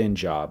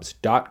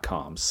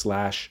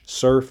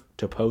LinkedInjobs.com/surf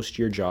to post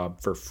your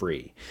job for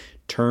free.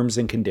 Terms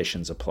and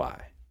conditions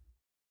apply.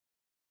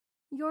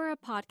 You're a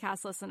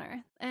podcast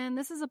listener, and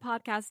this is a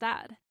podcast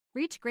ad.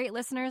 Reach great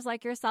listeners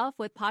like yourself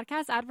with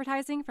podcast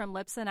advertising from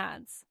Libsyn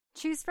Ads.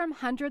 Choose from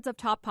hundreds of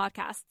top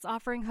podcasts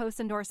offering host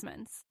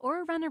endorsements,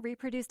 or run a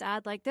reproduced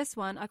ad like this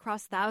one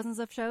across thousands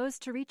of shows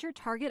to reach your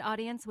target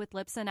audience with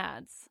Libsyn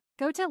Ads.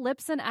 Go to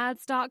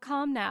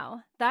libsynads.com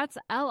now. That's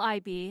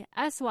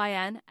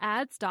LIBSYN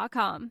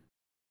ads.com.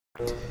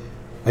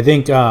 I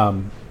think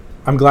I'm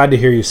glad to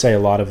hear you say a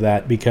lot of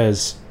that,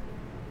 because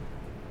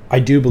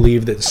I do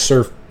believe that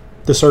the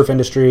surf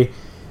industry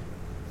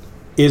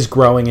is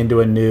growing into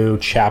a new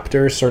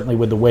chapter, certainly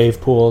with the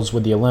wave pools,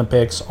 with the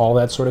Olympics, all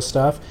that sort of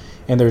stuff.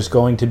 And there's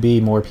going to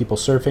be more people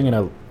surfing and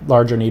a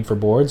larger need for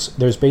boards.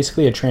 There's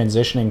basically a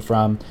transitioning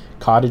from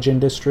cottage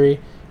industry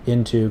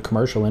into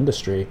commercial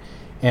industry.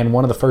 And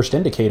one of the first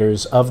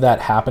indicators of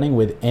that happening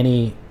with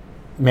any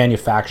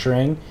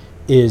manufacturing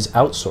is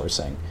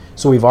outsourcing.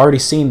 So we've already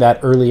seen that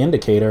early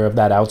indicator of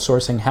that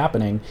outsourcing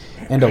happening.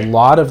 And a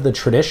lot of the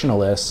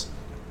traditionalists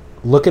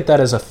look at that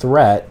as a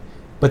threat,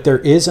 but there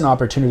is an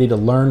opportunity to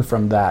learn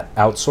from that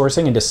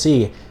outsourcing and to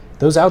see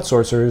those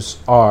outsourcers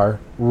are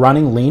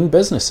running lean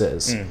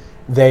businesses.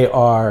 They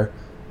are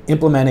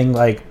implementing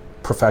like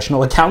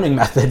professional accounting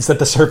methods that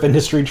the surf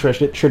industry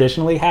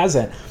traditionally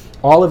hasn't.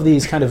 All of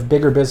these kind of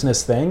bigger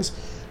business things.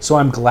 So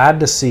I'm glad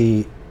to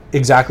see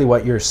exactly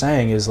what you're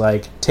saying is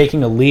like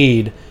taking a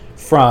lead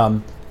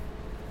from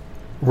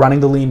running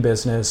the lean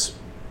business.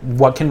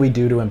 What can we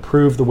do to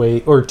improve the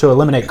way, or to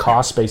eliminate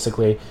costs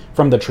basically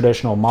from the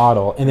traditional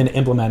model, and then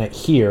implement it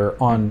here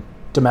on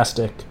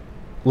domestic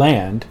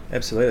land.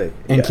 Absolutely.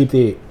 And keep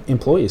the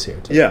employees here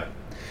too. Yeah.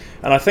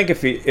 And I think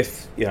if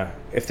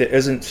there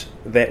isn't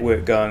that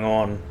work going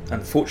on,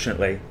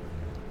 unfortunately,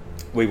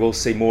 we will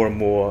see more and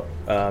more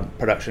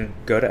production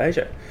go to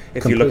Asia.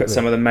 If you look at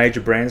some of the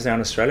major brands now in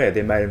Australia,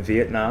 they're made in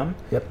Vietnam,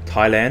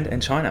 Thailand, and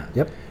China.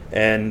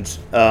 And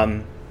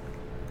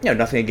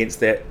nothing against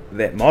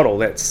that model.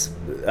 That's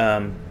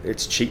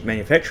it's cheap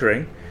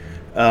manufacturing,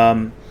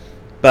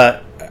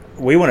 but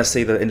we want to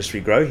see the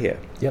industry grow here.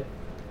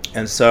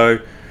 And so,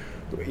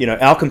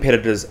 our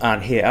competitors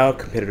aren't here. Our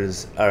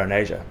competitors are in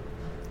Asia,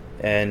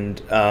 and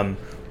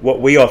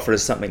what we offer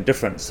is something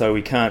different. So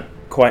we can't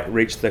quite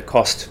reach the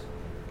cost.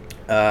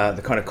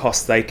 The kind of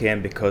costs they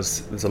can,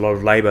 because there's a lot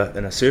of labour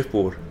in a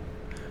surfboard.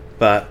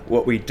 But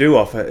what we do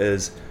offer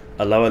is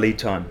a lower lead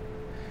time.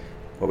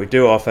 What we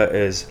do offer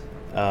is,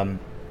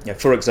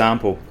 for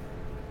example,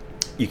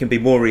 you can be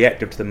more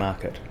reactive to the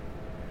market.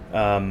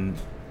 A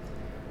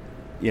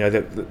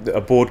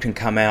board can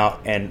come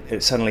out and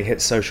it suddenly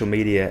hits social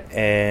media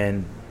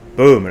and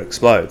boom, it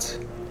explodes.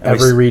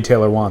 Every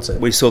retailer wants it.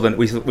 We saw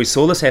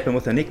this happen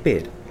with the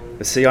neckbeard,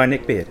 the CI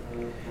neckbeard.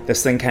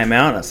 This thing came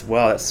out and I said,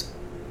 wow, that's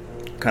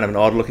kind of an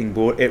odd looking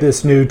board.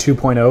 This new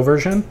 2.0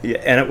 version? Yeah,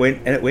 and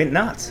it went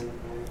nuts.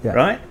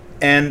 Right?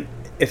 And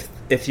if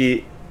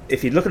you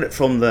look at it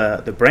from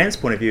the brand's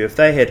point of view, if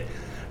they had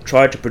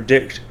tried to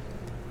predict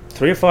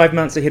 3 or 5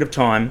 months ahead of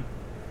time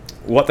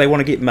what they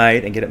want to get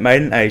made and get it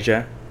made in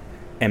Asia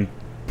and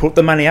put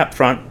the money up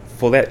front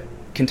for that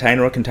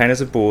container or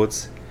containers of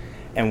boards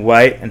and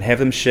wait and have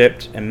them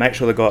shipped and make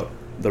sure they've got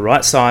the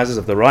right sizes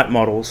of the right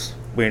models,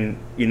 when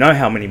you know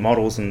how many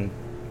models, and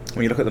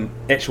when you look at the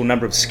actual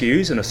number of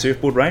SKUs in a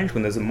surfboard range,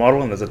 when there's a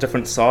model and there's a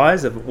different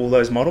size of all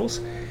those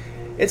models,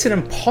 it's an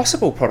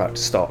impossible product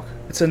to stock.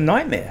 It's a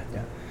nightmare.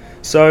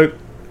 So,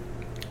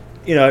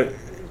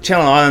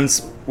 Channel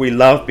Islands we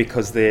love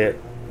because they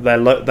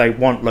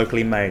want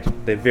locally made.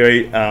 They're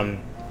very,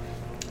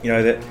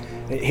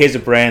 here's a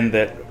brand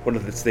that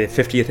it's their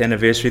 50th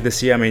anniversary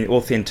this year. I mean,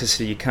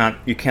 authenticity, you can't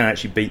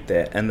actually beat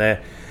that, and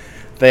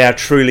they are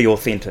truly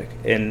authentic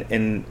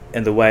in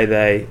the way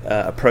they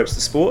approach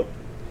the sport.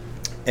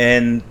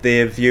 and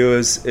their view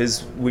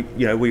is we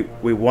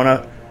want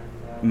to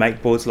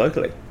make boards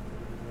locally,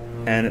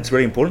 and it's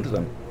really important to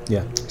them.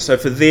 Yeah. So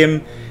for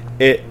them,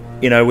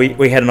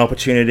 we had an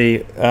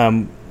opportunity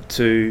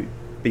to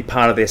be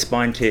part of their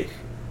Spine Tech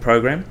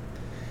program,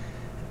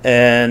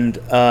 and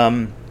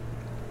I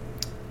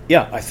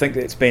think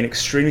that it's been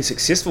extremely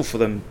successful for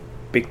them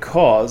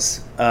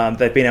because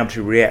they've been able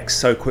to react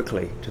so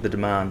quickly to the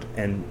demand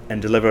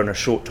and deliver in a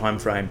short time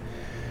frame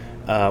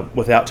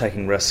without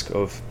taking risk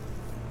of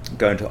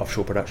going to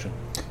offshore production.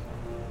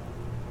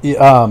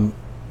 You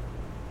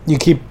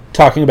keep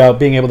talking about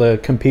being able to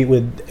compete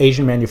with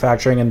Asian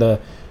manufacturing, and the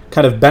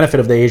kind of benefit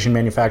of the Asian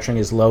manufacturing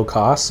is low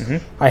cost.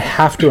 I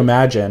have to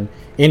imagine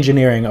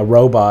engineering a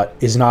robot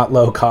is not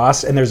low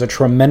cost, and there's a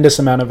tremendous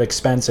amount of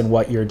expense in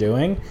what you're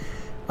doing.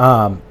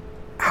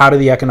 How do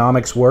the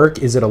economics work?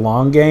 Is it a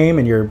long game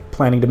and you're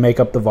planning to make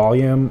up the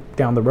volume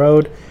down the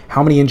road?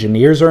 How many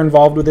engineers are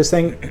involved with this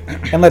thing?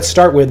 And let's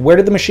start with, where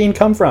did the machine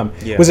come from?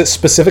 Yeah. Was it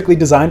specifically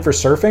designed for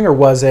surfing, or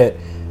was it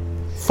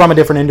from a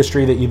different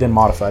industry that you then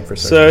modified for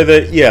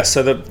surfing?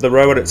 So the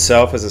robot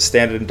itself is a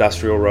standard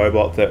industrial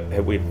robot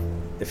that we've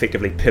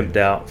effectively pimped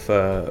out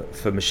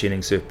for machining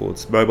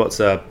surfboards.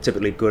 Robots are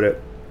typically good at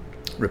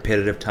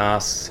repetitive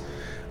tasks.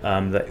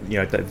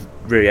 They're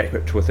very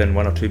accurate to within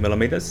 1 or 2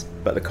 millimeters,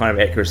 but the kind of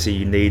accuracy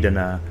you need in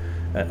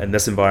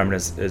this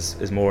environment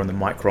is more in the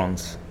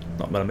microns,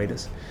 not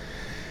millimeters.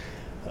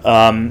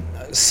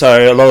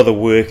 So a lot of the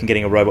work in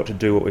getting a robot to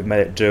do what we've made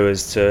it do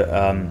is to,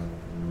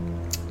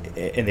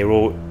 and they're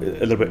all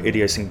a little bit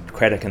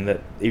idiosyncratic in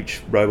that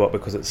each robot,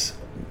 because it's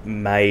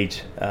made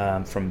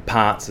from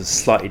parts, is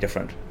slightly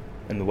different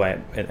in the way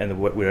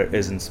where it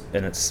is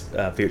in its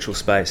virtual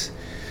space.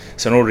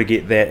 So in order to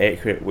get that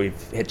accurate,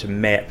 we've had to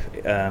map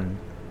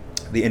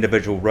the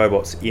individual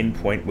robot's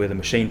endpoint where the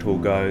machine tool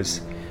goes,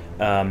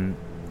 and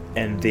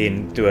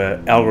then do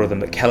an algorithm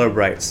that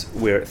calibrates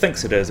where it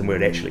thinks it is and where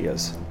it actually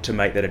is to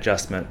make that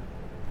adjustment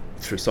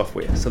through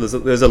software. So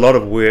there's a lot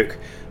of work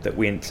that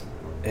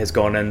has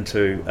gone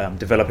into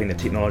developing the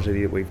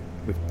technology that we've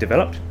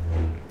developed.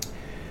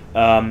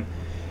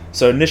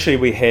 So initially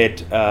we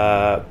had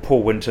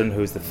Paul Winton,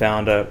 who's the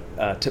founder,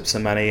 tip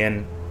some money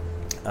in.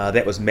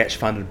 That was match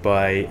funded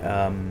by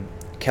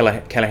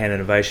Callaghan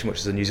Innovation, which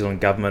is a New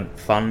Zealand government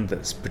fund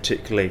that's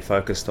particularly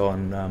focused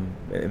on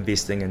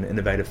investing in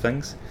innovative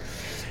things.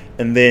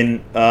 And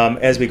then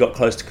as we got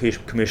close to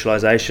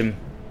commercialisation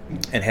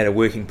and had a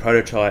working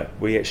prototype,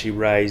 we actually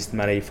raised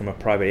money from a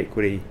private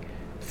equity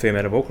firm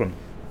out of Auckland,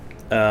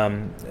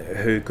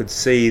 who could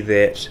see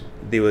that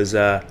there was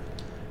a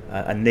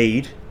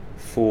need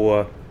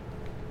for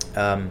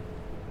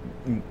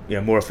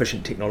more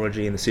efficient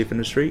technology in the surf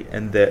industry,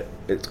 and that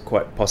it's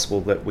quite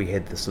possible that we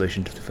had the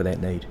solution for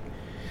that need.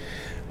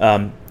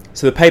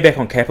 So the payback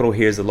on capital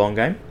here is the long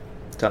game,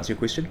 to answer your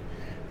question.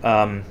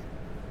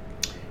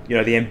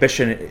 The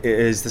ambition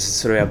is, this is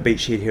sort of our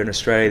beachhead here in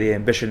Australia, the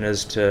ambition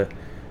is to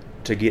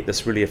get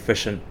this really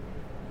efficient,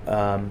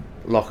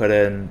 lock it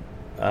in.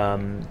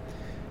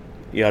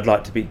 I'd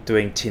like to be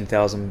doing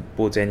 10,000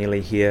 boards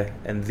annually here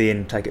and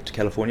then take it to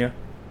California.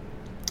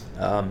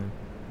 And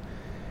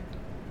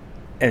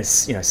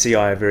CI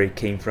are very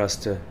keen for us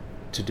to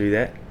do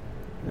that,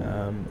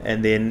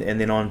 and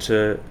then on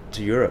to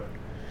Europe.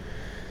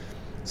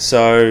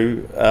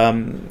 So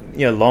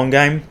long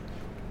game.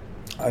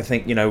 I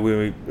think when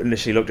we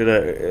initially looked at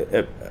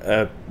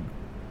a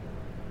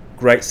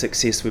great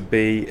success would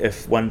be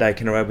if one day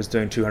Kinaroad was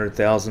doing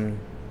 200,000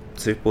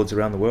 surfboards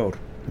around the world.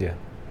 Yeah.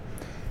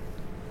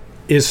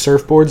 Is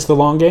surfboards the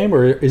long game,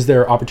 or is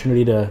there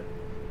opportunity to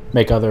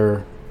make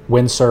other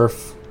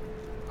windsurf,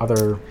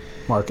 other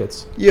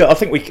markets? Yeah, I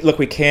think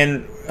we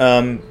can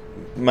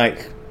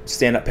make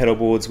stand-up paddle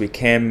boards. We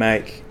can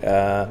make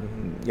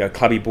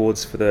clubby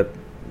boards for the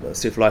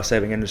surf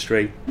lifesaving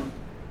industry.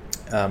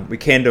 We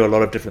can do a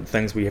lot of different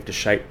things. We have to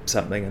shape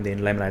something and then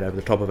laminate over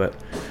the top of it.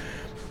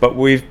 But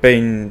we've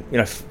been,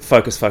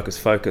 focus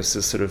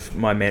is sort of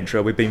my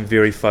mantra. We've been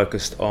very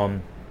focused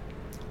on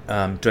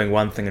doing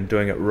one thing and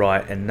doing it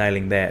right and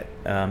nailing that,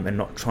 and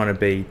not trying to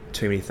be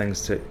too many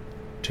things to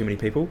too many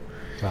people.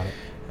 Got it.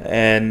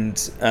 And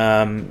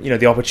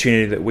the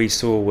opportunity that we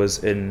saw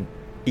was in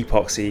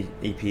epoxy,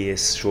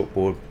 EPS,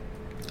 shortboard,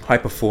 high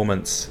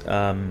performance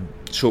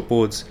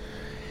shortboards,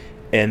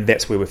 and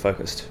that's where we're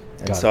focused.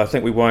 And so I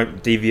think we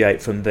won't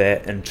deviate from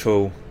that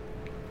until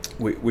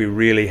we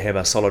really have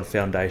a solid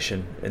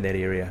foundation in that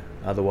area.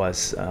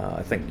 Otherwise,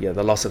 I think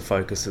the loss of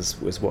focus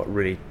is what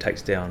really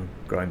takes down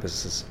growing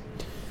businesses.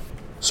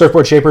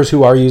 Surfboard shapers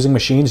who are using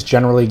machines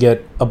generally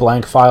get a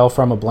blank file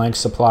from a blank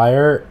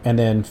supplier and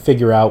then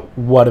figure out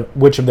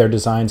which of their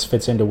designs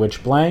fits into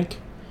which blank.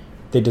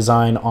 They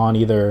design on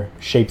either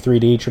Shape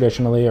 3D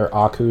traditionally or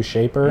Aku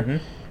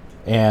Shaper,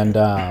 and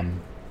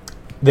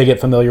they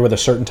get familiar with a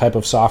certain type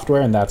of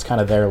software, and that's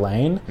kind of their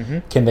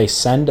lane. Can they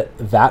send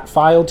that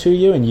file to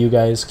you, and you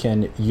guys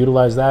can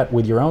utilize that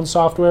with your own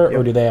software,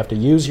 or do they have to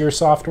use your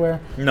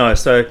software? No,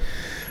 so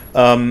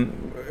we're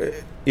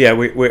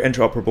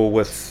interoperable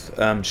with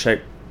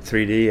Shape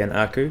 3D and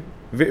Aku.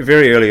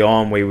 Very early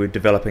on, we were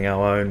developing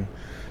our own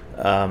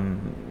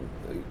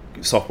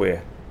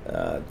software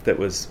that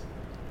was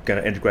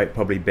going to integrate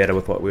probably better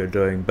with what we were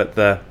doing. But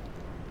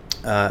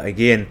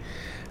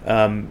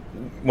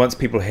once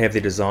people have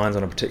their designs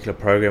on a particular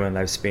program and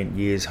they've spent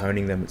years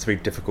honing them, it's very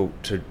difficult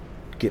to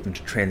get them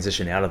to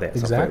transition out of that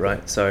software,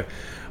 right? So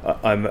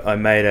I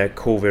made a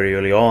call very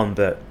early on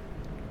that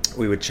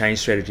we would change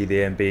strategy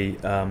there and be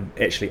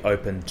actually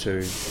open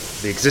to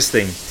the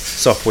existing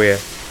software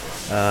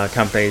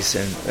companies,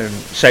 and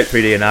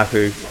Shape3D and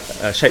Aku.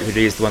 Shape3D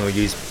is the one we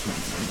use,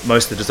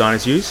 most of the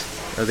designers use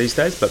these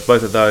days, but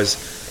both of those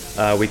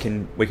we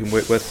can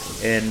work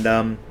with,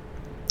 and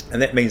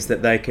that means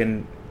that they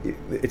can.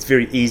 It's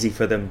very easy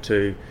for them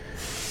to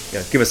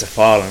give us a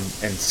file and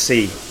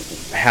see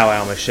how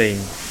our machine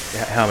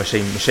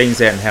machines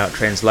that and how it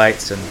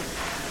translates. And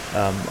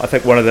I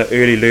think one of the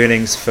early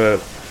learnings for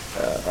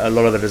a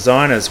lot of the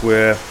designers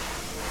were,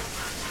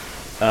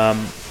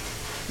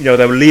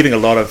 they were leaving a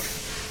lot of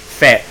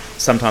fat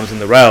sometimes in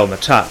the rail and the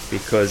tuck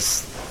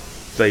because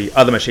the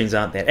other machines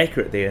aren't that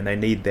accurate there, and they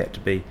need that to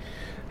be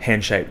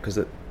hand shaped because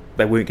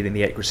they weren't getting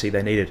the accuracy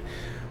they needed.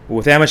 Well,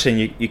 with our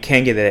machine, you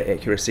can get that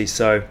accuracy.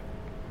 So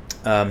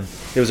there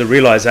was a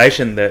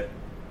realization that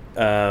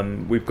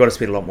we've got to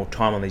spend a lot more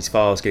time on these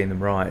files, getting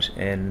them right,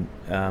 and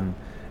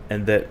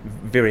that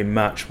very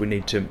much we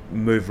need to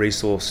move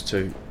resource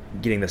to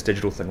getting this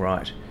digital thing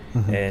right,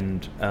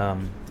 and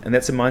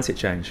that's a mindset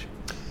change.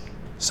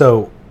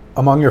 So,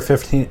 among your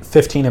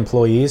 15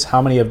 employees,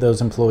 how many of those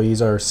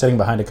employees are sitting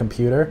behind a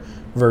computer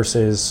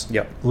versus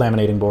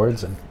laminating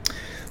boards? And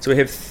so we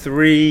have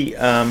three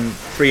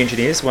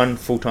engineers, one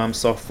full-time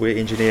software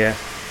engineer,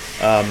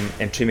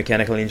 and 2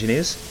 mechanical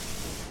engineers.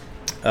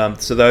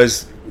 So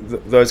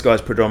those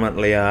guys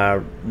predominantly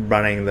are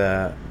running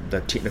the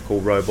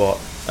technical robot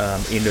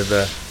end of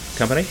the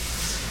company,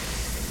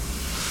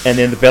 and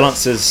then the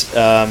balance is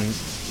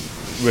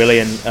really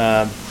in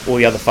all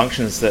the other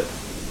functions that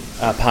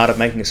are part of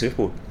making a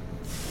surfboard.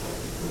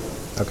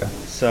 Okay.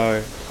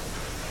 So,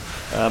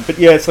 but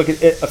yeah, it's like I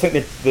think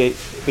that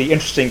the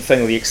interesting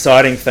thing, or the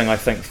exciting thing, I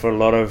think for a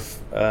lot of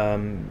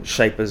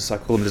shapers, I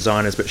call them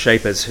designers, but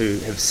shapers who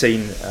have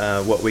seen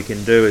what we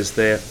can do is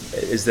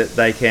that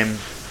they can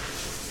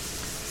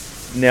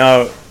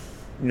now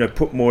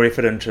put more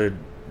effort into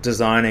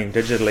designing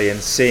digitally and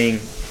seeing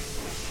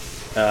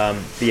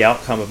the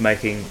outcome of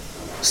making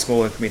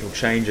small incremental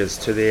changes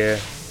to their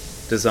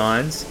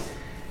designs,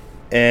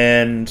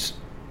 and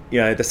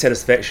the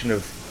satisfaction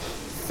of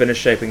finish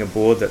shaping a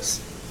board that's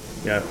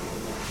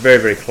very,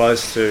 very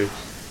close to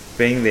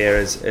being there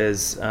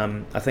is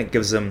I think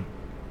gives them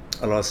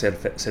a lot of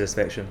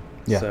satisfaction.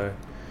 Yeah. So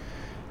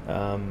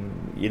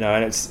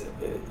and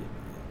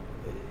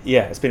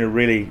it's been a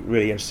really,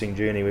 really interesting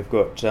journey. We've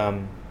got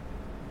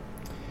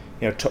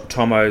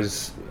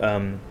Tomo's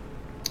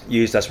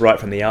used us right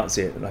from the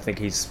outset, and I think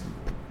he's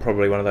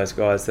probably one of those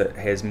guys that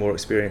has more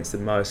experience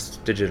than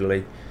most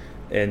digitally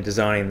in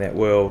designing that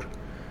world,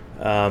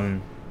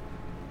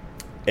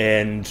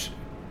 and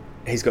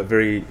he's got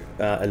very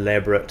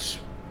elaborate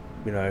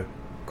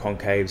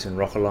concaves and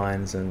rocker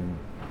lines and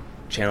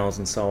channels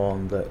and so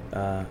on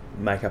that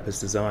make up his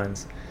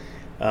designs.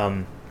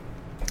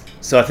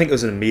 So I think it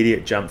was an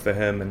immediate jump for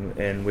him,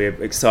 and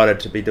we're excited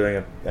to be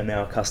doing a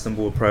now custom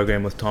board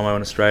program with Tomo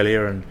in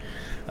Australia, and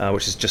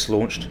which has just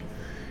launched.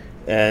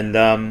 And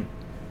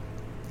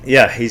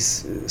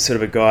he's sort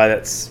of a guy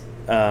that's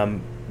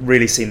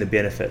really seen the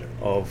benefit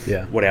of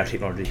what our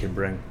technology can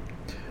bring.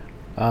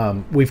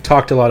 We've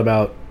talked a lot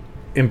about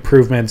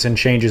improvements and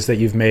changes that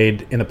you've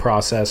made in the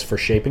process for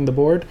shaping the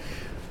board.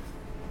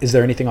 Is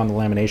there anything on the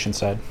lamination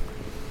side?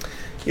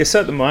 Yeah,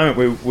 so at the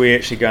moment we're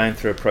actually going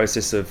through a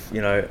process of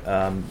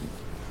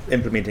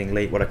implementing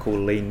what I call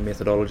lean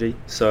methodology.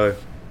 So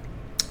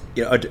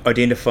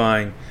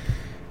identifying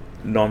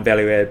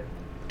non-value add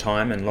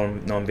time and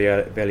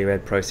non-value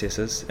add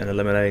processes and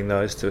eliminating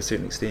those to a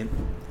certain extent.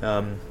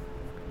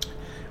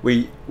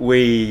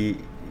 We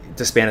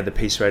disbanded the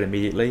piece rate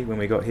immediately when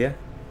we got here.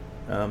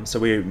 So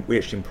we're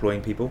actually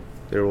employing people.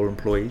 They're all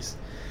employees,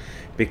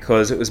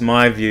 because it was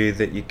my view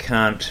that you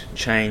can't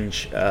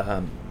change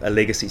a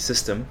legacy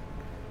system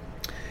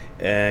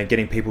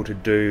getting people to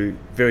do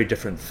very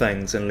different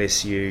things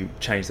unless you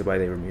change the way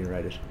they're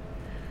remunerated.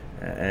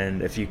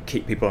 And if you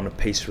keep people on a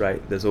piece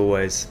rate, there's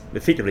always,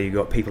 effectively, you've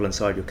got people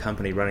inside your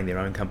company running their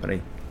own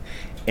company,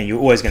 and you're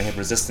always going to have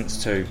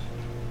resistance to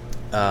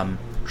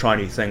try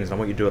new things. And I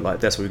want you to do it like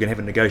this, or you're going to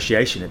have a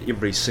negotiation at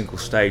every single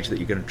stage that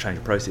you're going to change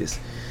a process.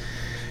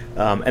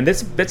 And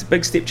that's a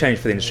big step change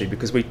for the industry,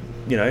 because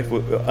if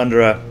we're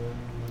under a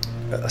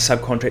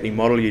subcontracting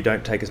model, you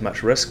don't take as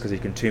much risk because you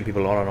can turn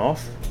people on and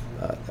off.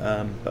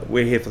 But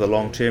we're here for the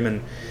long term,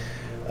 and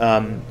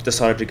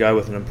decided to go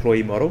with an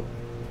employee model.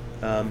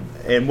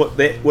 And what's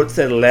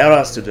that allowed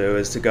us to do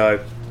is to go,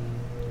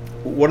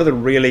 what are the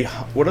really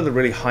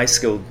high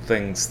skilled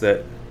things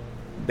that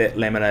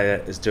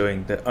laminator is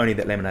doing that only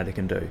that laminator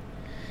can do,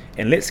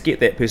 and let's get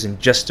that person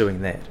just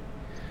doing that.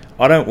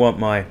 I don't want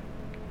my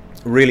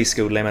really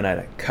skilled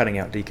laminator cutting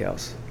out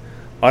decals.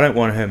 I don't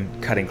want him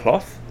cutting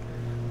cloth.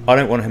 I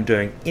don't want him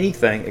doing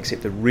anything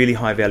except the really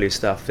high value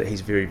stuff that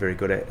he's very, very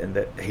good at and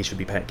that he should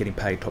be getting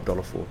paid top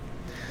dollar for.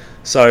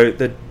 So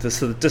the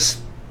sort of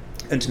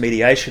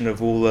disintermediation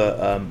of all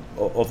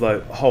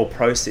the whole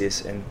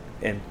process and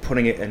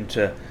putting it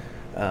into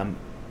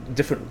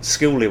different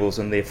skill levels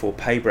and therefore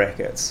pay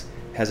brackets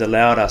has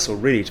allowed us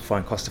already to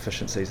find cost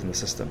efficiencies in the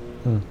system.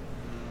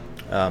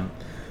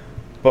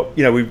 But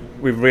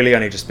we've really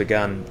only just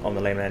begun on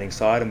the laminating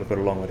side, and we've got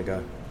a long way to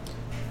go.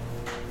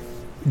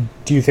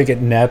 Do you think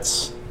it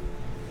nets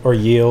or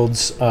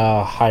yields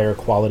a higher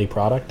quality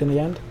product in the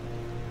end?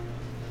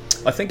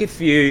 I think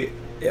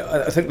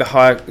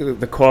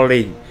the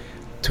quality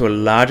to a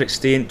large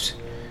extent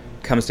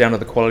comes down to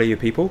the quality of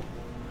people.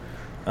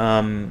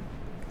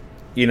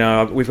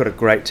 We've got a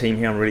great team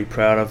here. I'm really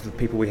proud of the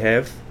people we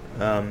have.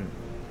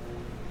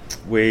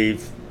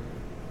 We've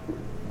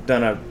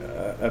done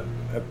a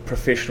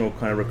professional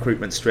kind of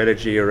recruitment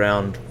strategy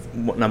around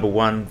number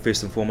one,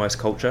 first and foremost,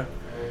 culture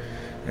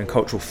and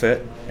cultural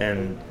fit,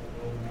 and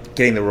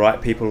getting the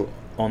right people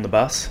on the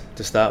bus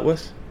to start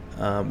with,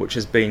 which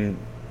has been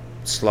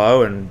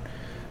slow and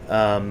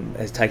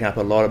has taken up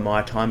a lot of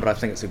my time, but I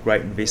think it's a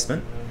great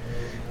investment.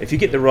 If you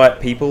get the right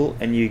people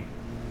and you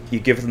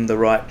give them the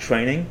right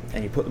training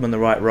and you put them in the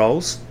right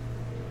roles,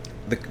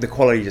 the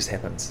quality just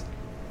happens,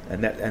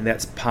 and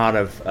that's part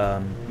of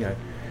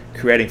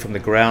creating from the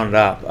ground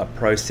up a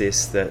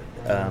process that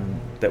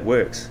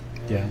works.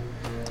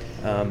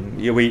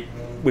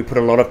 We put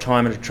a lot of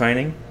time into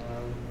training.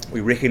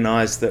 We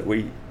recognised that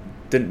we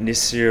didn't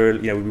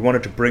necessarily, we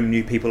wanted to bring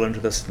new people into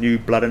this, new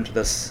blood into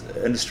this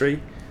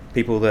industry,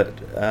 people that,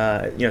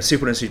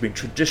 super industry has been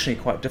traditionally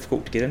quite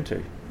difficult to get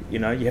into. You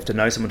have to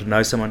know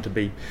someone to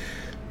be,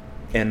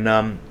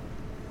 and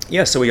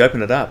so we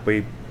opened it up.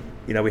 We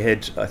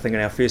had, I think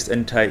in our first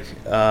intake,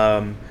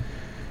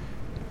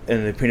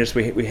 in the apprentice,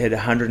 we had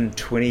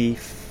 120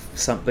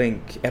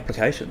 something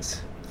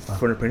applications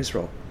for an apprentice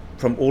role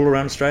from all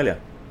around Australia.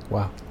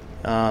 Wow.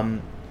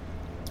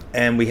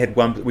 And we had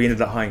one. We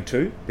ended up hiring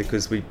two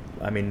because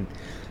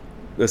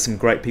there's some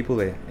great people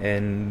there,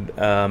 and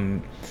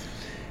now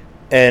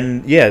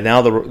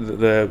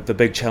the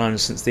big challenge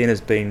since then has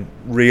been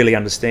really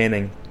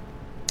understanding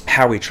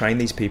how we train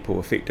these people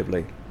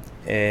effectively,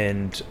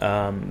 and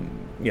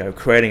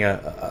creating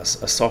a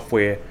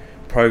software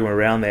program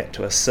around that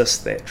to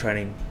assist that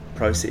training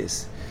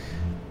process,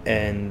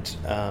 and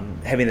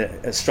having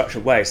a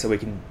structured way so we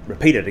can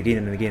repeat it again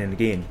and again and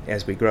again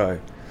as we grow.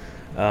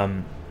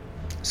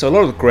 So a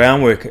lot of the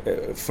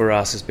groundwork for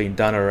us has been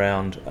done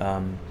around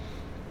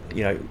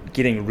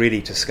getting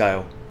ready to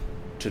scale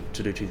to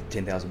do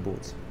 10,000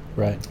 boards.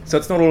 Right. So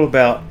it's not all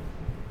about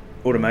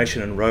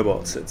automation and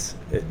robots.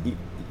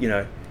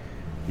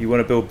 You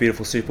want to build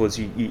beautiful superboards,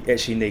 you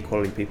actually need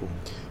quality people.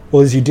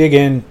 Well, as you dig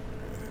in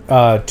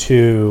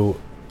to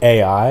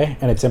AI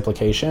and its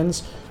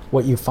implications,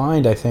 what you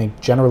find, I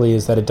think, generally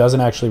is that it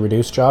doesn't actually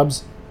reduce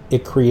jobs.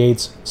 It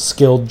creates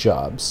skilled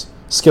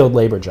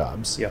labor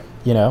jobs. Yeah.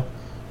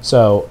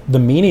 So the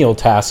menial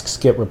tasks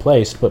get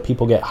replaced, but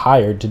people get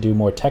hired to do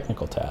more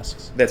technical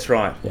tasks. That's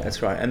right. Yeah.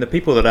 That's right. And the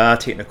people that are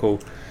technical,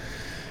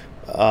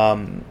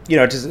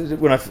 just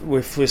when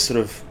we first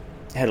sort of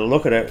had a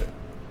look at it,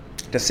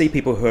 to see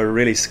people who are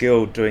really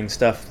skilled doing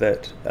stuff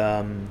that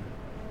I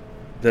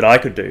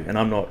could do, and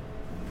I'm not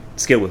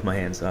skilled with my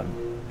hands. I'm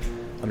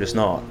just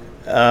not.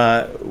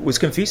 Was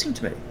confusing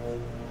to me.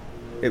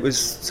 It was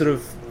sort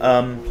of,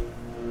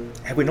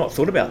 have we not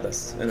thought about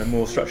this in a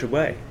more structured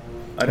way?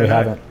 I don't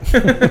know.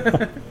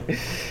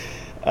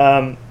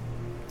 Haven't.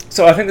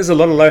 So I think there's a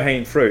lot of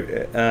low-hanging fruit,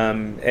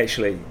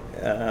 actually.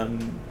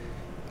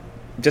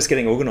 Just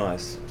getting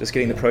organised, just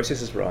getting the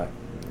processes right.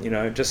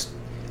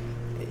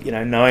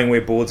 Knowing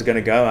where boards are going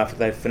to go after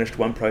they've finished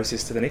one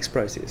process to the next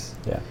process.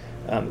 Yeah.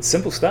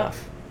 Simple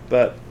stuff,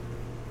 but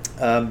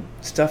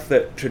stuff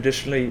that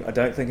traditionally I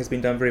don't think has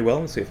been done very well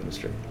in the surf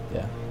industry.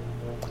 Yeah.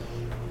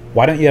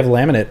 Why don't you have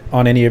laminate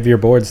on any of your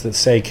boards that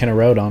say Kinna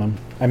Road on them?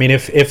 I mean,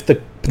 if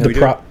the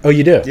oh,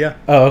 you do? Yeah.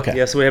 Oh, okay.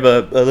 Yeah, so we have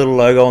a little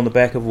logo on the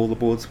back of all the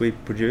boards we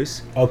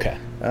produce. Okay.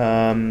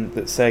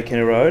 That say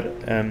Kinna Road.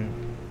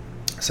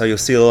 So you'll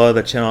see a lot of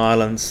the Channel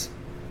Islands.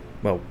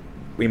 Well,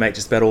 we make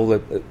just about all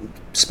the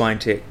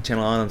Spine-Tec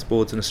Channel Islands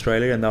boards in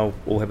Australia, and they'll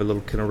all have a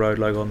little Kinna Road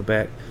logo on the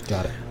back.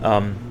 Got it.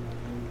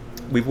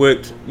 We've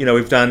worked,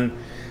 we've done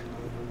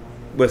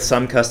with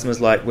some customers,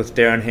 like with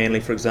Darren Hanley,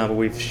 for example,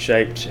 we've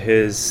shaped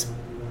his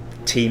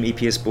team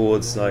EPS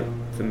boards, like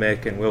for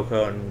Mick and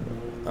Wilco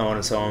and on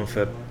and so on,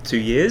 for 2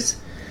 years.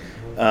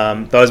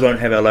 Those won't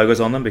have our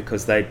logos on them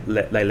because they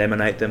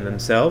laminate them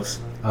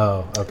themselves.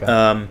 Oh,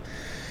 okay.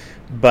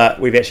 But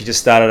we've actually just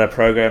started a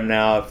program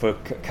now for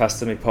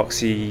custom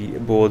epoxy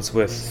boards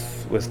with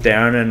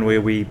Darren, and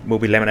where we will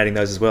be laminating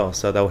those as well,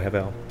 so they'll have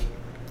our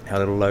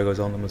little logos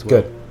on them as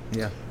well. Good.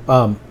 Yeah.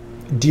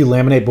 Do you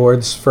laminate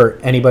boards for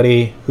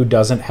anybody who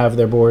doesn't have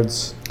their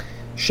boards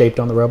shaped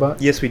on the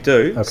robot? Yes, we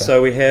do. Okay.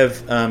 So we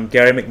have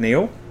Gary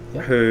McNeil,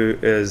 who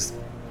is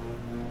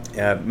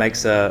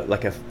makes an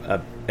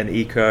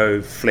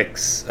eco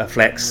flex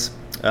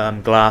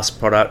glass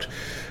product,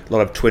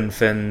 lot of twin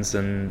fins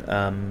and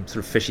sort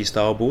of fishy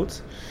style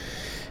boards.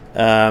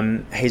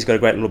 He's got a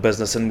great little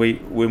business, and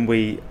when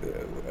we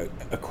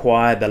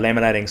acquired the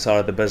laminating side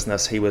of the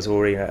business, he was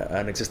already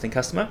an existing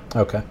customer.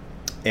 Okay.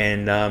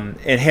 And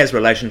has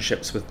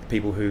relationships with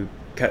people who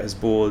cut his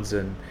boards,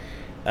 and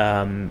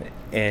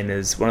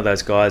is one of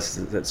those guys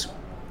that's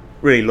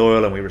really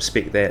loyal, and we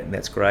respect that, and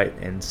that's great.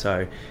 And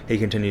so he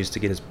continues to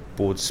get his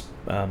boards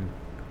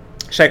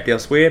shaped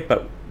elsewhere,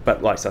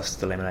 but likes us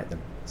to laminate them.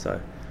 So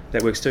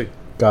that works too.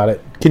 Got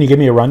it. Can you give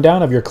me a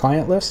rundown of your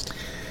client list?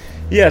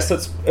 Yeah, so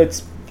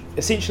it's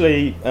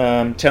essentially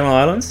Channel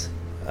Islands,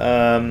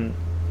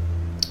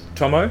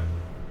 Tomo,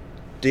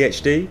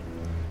 DHD,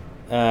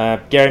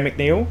 Gary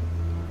McNeil.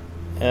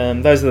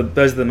 Those are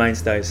the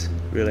mainstays,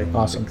 really.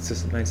 Awesome.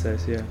 Consistent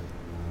mainstays, yeah.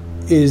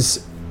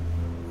 Is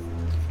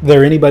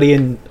there anybody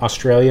in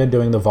Australia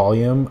doing the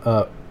volume?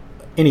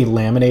 Any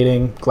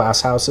laminating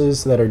glass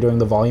houses that are doing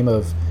the volume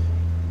of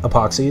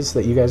epoxies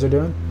that you guys are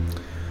doing?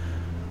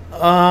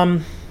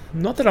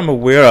 Not that I'm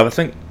aware of. I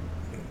think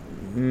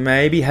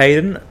maybe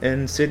Hayden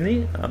in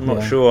Sydney. I'm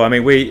not sure. I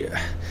mean,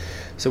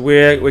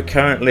 we're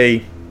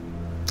currently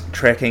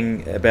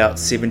tracking about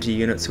 70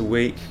 units a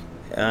week,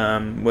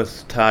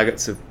 with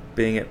targets of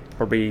being at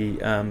probably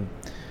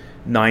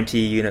 90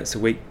 units a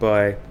week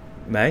by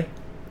May.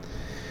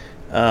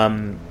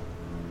 And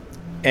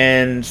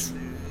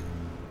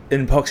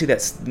in epoxy,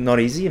 that's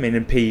not easy. I mean,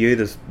 in PU,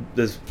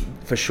 there's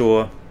for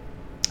sure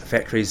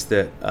factories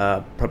that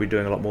are probably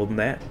doing a lot more than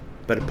that.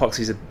 But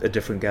epoxy's a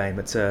different game.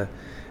 It's a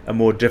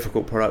more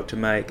difficult product to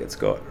make. It's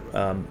got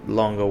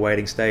longer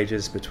waiting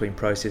stages between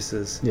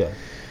processes. Yeah.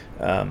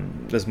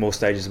 There's more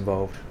stages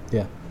involved.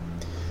 Yeah.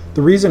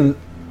 The reason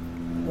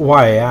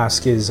why I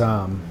ask is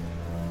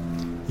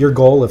your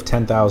goal of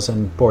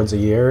 10,000 boards a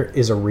year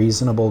is a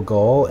reasonable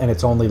goal, and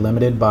it's only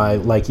limited by,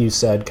 like you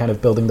said, kind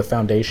of building the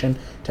foundation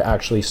to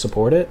actually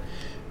support it.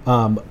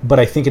 But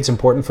I think it's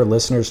important for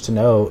listeners to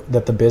know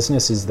that the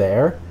business is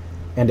there.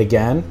 And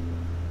again,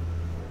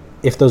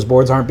 if those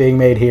boards aren't being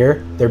made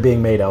here, they're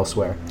being made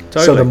elsewhere.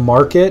 Totally. So the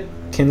market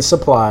can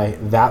supply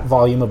that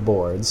volume of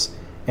boards,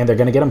 and they're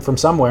going to get them from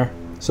somewhere.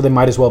 So they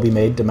might as well be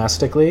made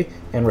domestically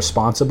and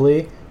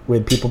responsibly,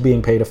 with people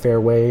being paid a fair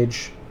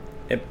wage.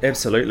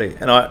 Absolutely.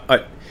 And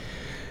I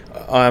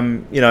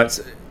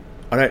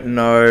don't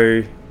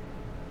know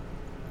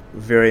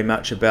very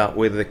much about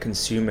whether the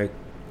consumer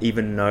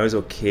even knows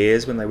or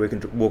cares when they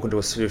walk into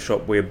a surf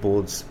shop where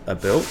boards are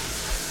built.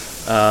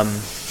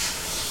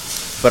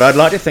 But I'd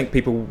like to think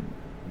people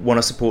want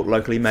to support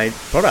locally made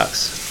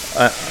products.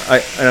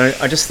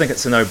 I just think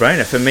it's a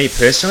no-brainer. For me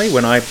personally,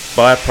 when I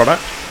buy a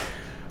product,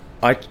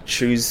 I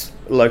choose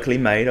locally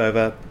made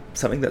over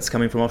something that's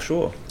coming from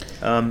offshore.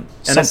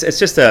 It's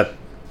just a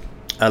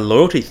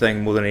loyalty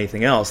thing more than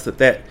anything else,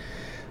 that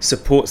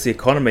supports the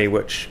economy,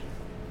 which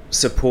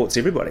supports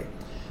everybody.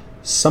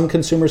 Some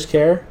consumers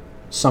care,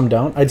 some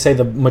don't. I'd say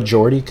the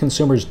majority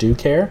consumers do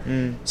care.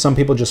 Some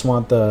people just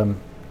want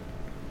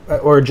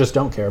or just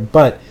don't care.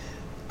 But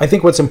I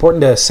think what's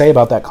important to say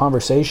about that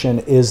conversation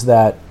is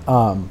that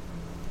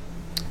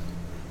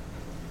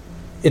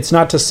it's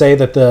not to say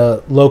that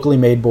the locally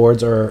made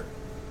boards are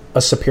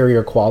a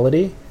superior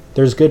quality.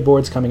 There's good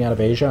boards coming out of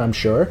Asia, I'm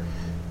sure.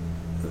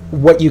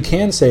 What you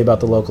can say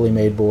about the locally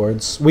made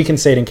boards, we can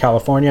say it in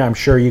California, I'm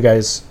sure you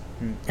guys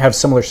have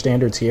similar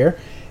standards here,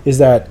 is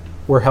that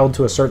we're held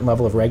to a certain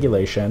level of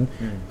regulation,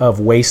 of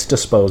waste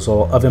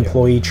disposal, of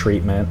employee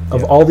treatment,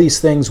 of all these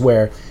things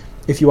where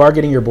if you are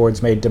getting your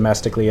boards made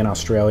domestically in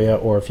Australia,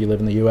 or if you live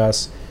in the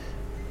US,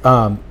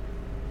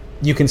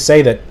 you can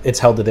say that it's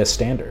held to this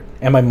standard,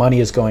 and my money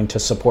is going to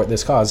support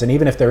this cause. And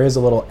even if there is a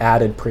little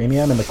added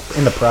premium in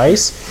the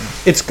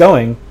price, it's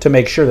going to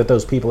make sure that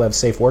those people have a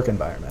safe work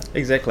environment.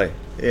 Exactly.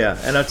 Yeah,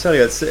 and I tell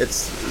you, it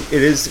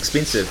is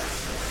expensive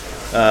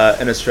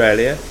in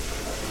Australia.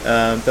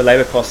 The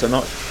labour costs are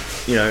not,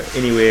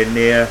 anywhere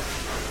near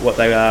what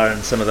they are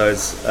in some of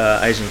those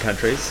Asian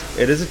countries.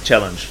 It is a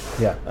challenge.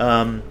 Yeah.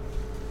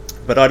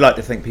 But I'd like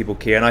to think people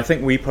care, and I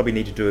think we probably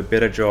need to do a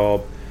better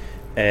job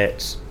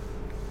at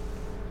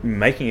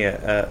making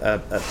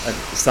a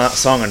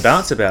song and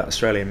dance about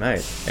Australian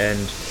made, and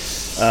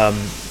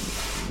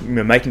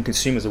making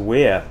consumers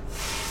aware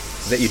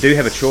that you do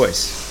have a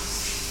choice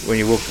when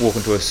you walk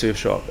into a surf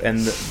shop, and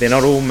they're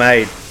not all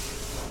made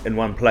in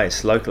one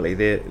place locally.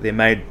 They're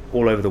made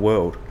all over the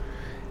world,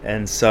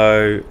 and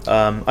so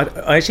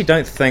I actually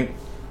don't think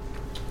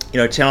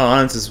Channel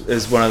Islands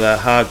is one of the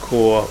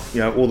hardcore.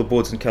 All the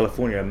boards in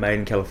California are made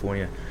in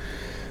California.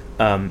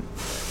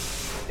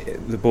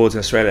 The boards in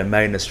Australia are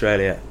made in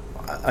Australia.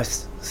 I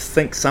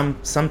think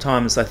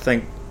sometimes I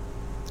think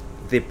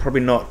they're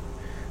probably not.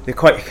 They're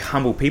quite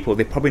humble people.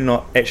 They're probably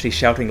not actually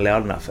shouting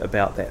loud enough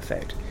about that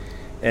fact,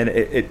 and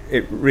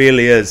it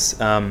really is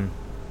a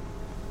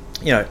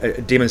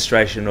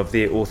demonstration of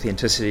their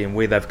authenticity and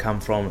where they've come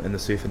from in the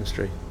surf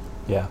industry.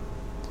 Yeah,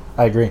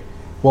 I agree.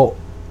 Well,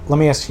 let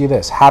me ask you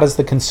this: how does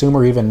the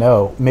consumer even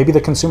know? Maybe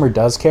the consumer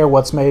does care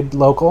what's made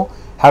local.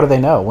 How do they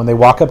know when they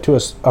walk up to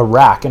a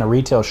rack in a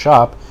retail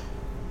shop?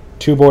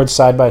 two boards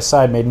side by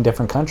side made in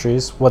different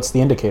countries. What's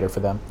the indicator for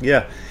them?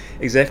 Yeah,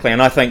 exactly.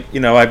 And I think,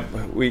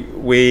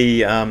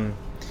 we are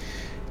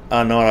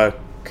not a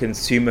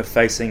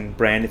consumer-facing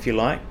brand, if you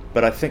like,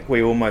 but I think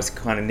we almost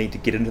kind of need to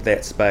get into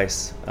that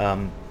space.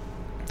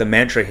 The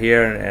mantra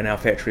here in our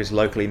factory is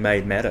locally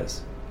made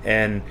matters.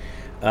 And,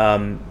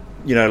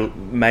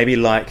 maybe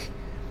like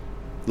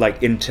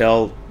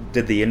Intel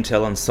did the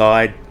Intel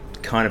Inside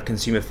kind of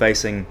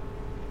consumer-facing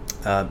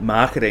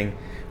marketing,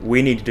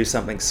 we need to do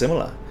something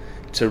similar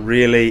to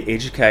really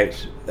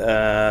educate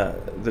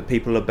the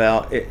people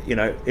about it.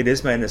 It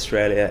is made in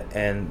Australia,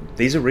 and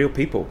these are real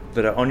people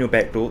that are on your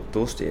back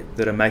doorstep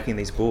that are making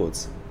these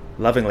boards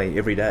lovingly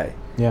every day.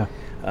 Yeah.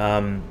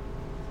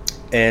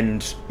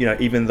 And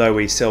even though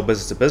we sell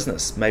business to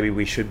business, maybe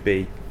we should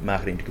be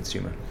marketing to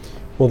consumer.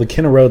 Well, the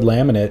Kinner Road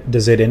laminate,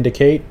 does it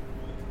indicate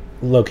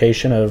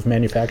location of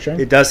manufacturing?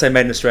 It does say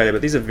made in Australia,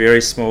 but these are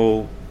very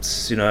small,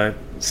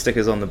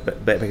 stickers on the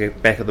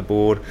back of the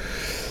board.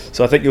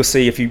 So I think you'll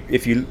see, if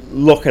you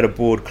look at a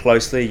board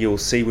closely, you'll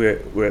see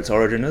where its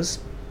origin is.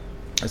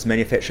 Its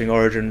manufacturing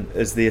origin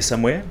is there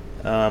somewhere.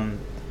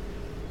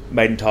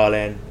 Made in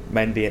Thailand,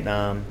 made in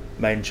Vietnam,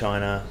 made in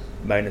China,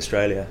 made in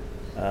Australia.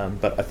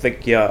 But I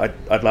think,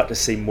 I'd like to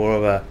see more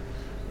of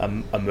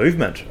a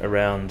movement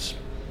around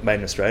made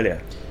in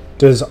Australia.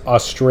 Does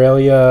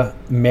Australia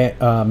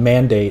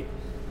mandate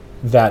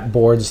that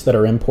boards that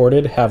are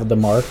imported have the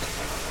mark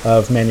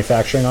of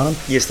manufacturing on them?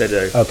 Yes, they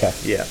do. Okay.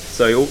 Yeah.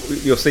 So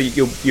you'll see,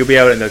 you'll be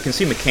able to, and the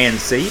consumer can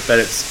see, but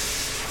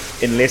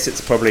it's, unless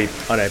it's probably,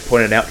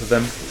 pointed out to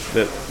them,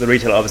 that the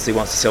retailer obviously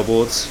wants to sell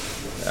boards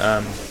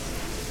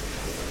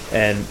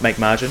and make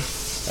margin.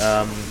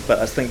 But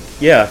I think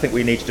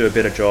we need to do a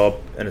better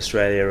job in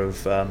Australia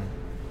of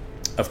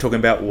talking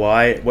about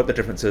what the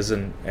difference is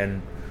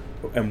and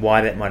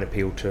why that might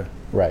appeal to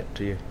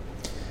you.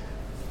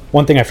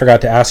 One thing I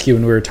forgot to ask you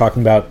when we were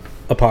talking about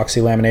epoxy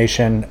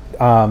lamination,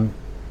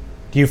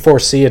 do you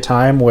foresee a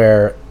time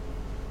where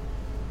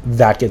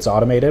that gets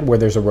automated, where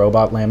there's a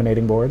robot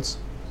laminating boards?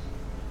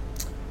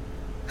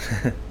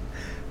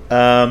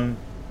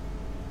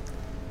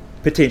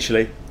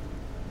 Potentially.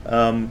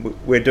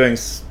 We are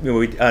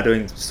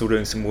still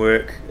doing some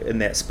work in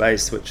that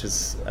space, which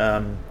is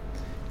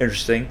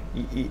interesting.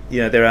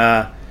 There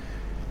are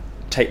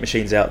tape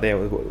machines out there,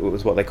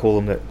 was what they call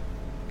them, that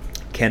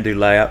can do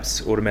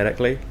layups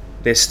automatically.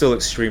 They're still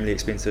extremely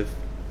expensive,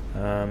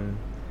 and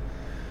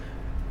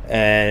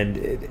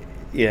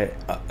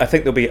I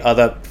think there'll be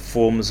other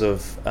forms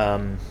of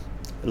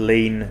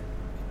lean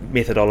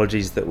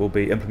methodologies that will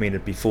be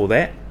implemented before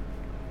that.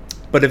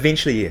 But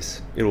eventually,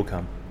 yes, it'll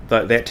come.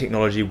 That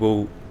technology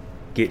will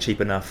get cheap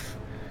enough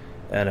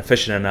and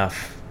efficient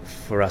enough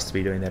for us to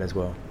be doing that as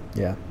well.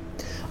 Yeah.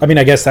 I mean,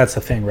 I guess that's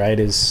the thing, right?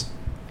 Is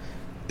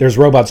there's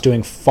robots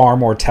doing far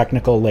more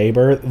technical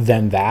labor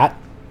than that.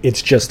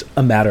 It's just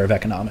a matter of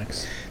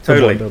economics.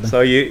 Totally.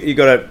 So you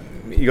got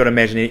to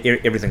imagine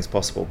everything's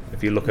possible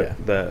if you look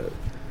at the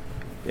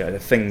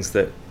things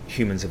that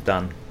humans have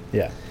done.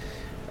 Yeah.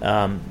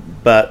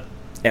 But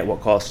at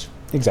what cost?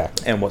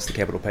 Exactly. And what's the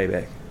capital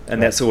payback?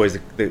 And that's always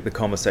the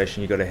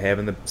conversation you got to have.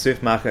 And the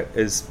surf market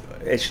is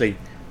actually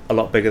a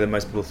lot bigger than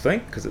most people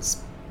think because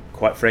it's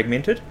quite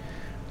fragmented.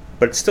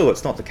 But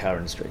it's not the car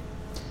industry.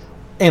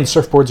 And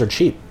surfboards are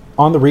cheap.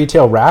 On the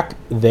retail rack,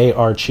 they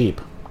are cheap,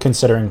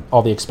 considering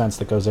all the expense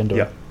that goes into it.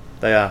 Yeah,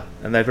 they are.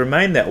 And they've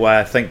remained that way,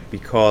 I think,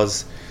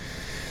 because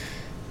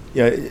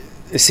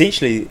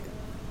essentially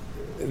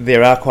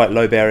there are quite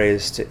low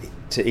barriers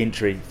to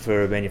entry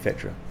for a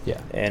manufacturer. Yeah.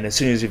 And as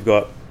soon as you've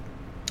got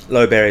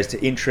low barriers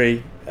to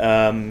entry,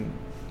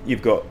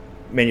 you've got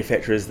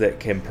manufacturers that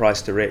can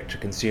price direct to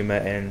consumer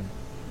and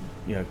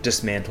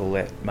dismantle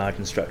that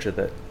margin structure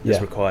that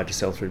is required to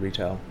sell through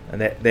retail,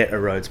 and that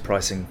erodes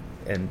pricing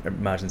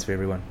and margins for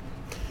everyone.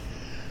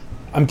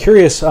 I'm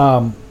curious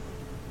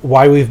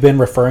why we've been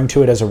referring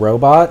to it as a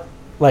robot.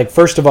 Like,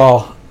 first of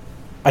all,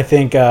 I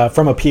think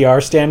from a PR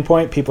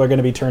standpoint, people are going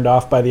to be turned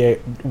off by the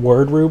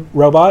word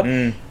robot.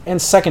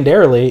 And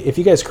secondarily, if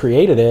you guys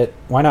created it,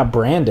 why not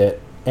brand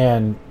it?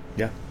 And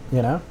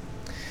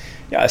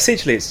yeah,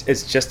 essentially,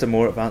 it's just a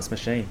more advanced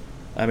machine.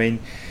 I mean,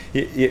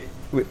 the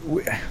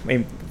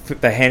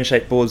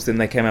hand-shaped boards, then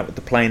they came out with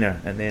the planer,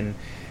 and then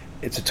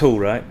it's a tool,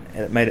 right?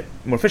 And it made it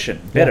more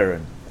efficient, better,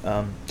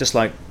 and just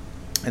like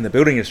in the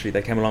building industry,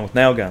 they came along with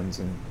nail guns,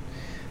 and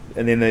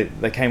then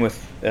they came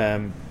with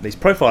these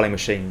profiling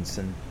machines,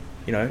 and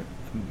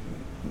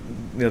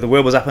the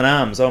world was up in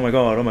arms. Oh my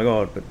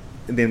god! But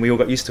then we all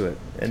got used to it,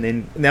 and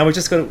then now we've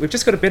just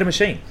got a better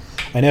machine.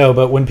 I know,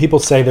 but when people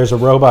say there's a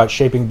robot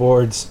shaping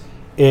boards,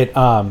 it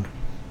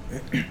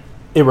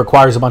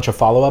requires a bunch of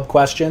follow-up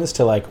questions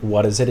to, like,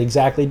 what does it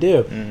exactly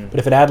do? But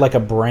if it had like a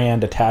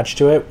brand attached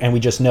to it, and we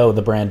just know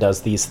the brand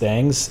does these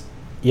things,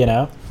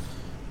 I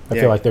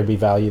feel like there'd be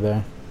value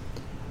there.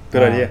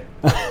 Good idea.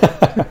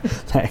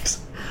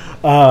 Thanks.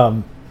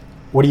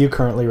 What are you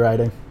currently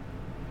riding?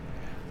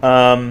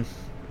 My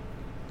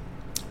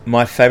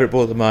favourite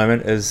board at the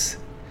moment is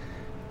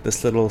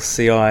this little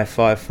CI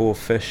 5.4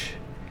 Fish.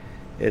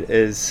 It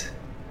is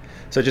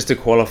So just to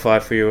qualify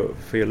for your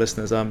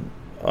listeners, I'm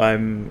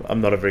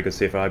not a very good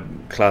surfer. I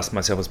class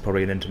myself as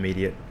probably an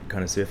intermediate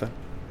kind of surfer.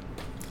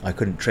 I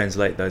couldn't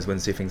translate those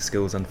windsurfing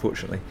skills,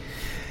 unfortunately.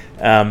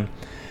 And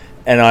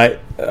I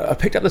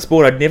picked up this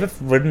board. I'd never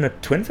ridden a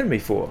twin fin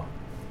before,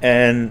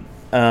 and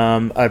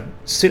I've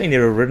certainly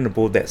never ridden a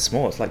board that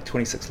small. It's like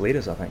 26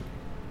 litres, I think.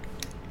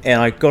 And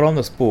I got on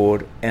this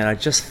board, and I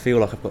just feel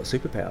like I've got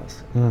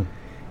superpowers.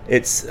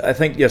 I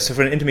think, so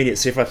for an intermediate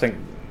surfer, I think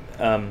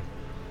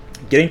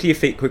getting to your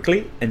feet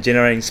quickly and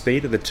generating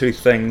speed are the two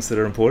things that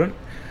are important.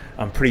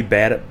 I'm pretty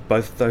bad at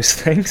both of those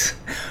things.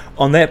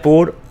 On that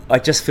board, I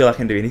just feel I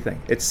can do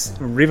anything. It's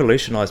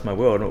revolutionised my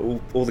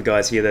world. All the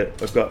guys here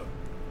that I've got,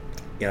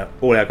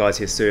 all our guys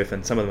here surf,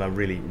 and some of them are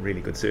really,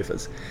 really good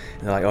surfers.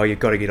 And they're like, oh, you've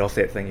got to get off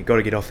that thing. You've got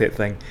to get off that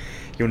thing.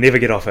 You'll never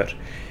get off it.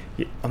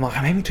 I'm like,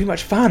 I'm having too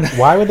much fun.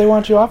 Why would they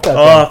want you off that thing?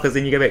 Oh, because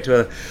then you go back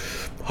to a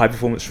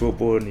high-performance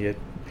shortboard and you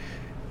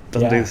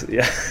doesn't do this.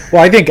 Yeah.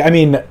 Well, I think,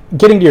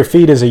 getting to your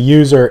feet is a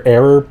user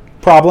error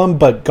problem,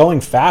 but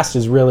going fast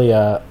is really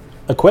a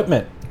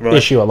equipment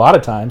issue a lot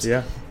of times.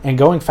 Yeah. And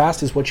going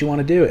fast is what you want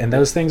to do, and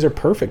those things are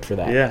perfect for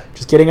that. Yeah.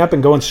 Just getting up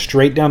and going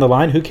straight down the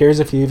line. Who cares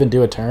if you even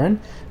do a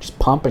turn? Just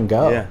pump and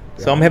go. Yeah.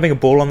 So I'm having a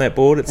ball on that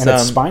board. It's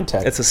Spine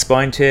Tech. It's a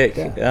Spine Tech.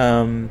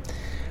 Yeah.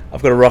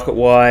 I've got a Rocket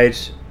Wide,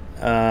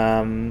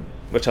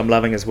 which I'm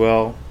loving as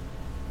well,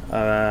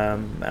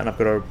 and I've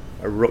got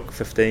a Rook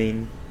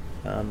 15.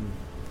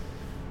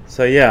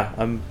 So yeah,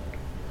 I'm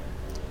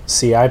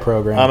CI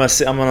program.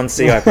 I'm on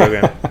CI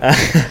program.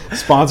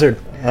 Sponsored.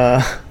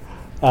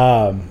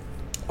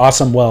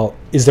 Awesome. Well,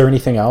 is there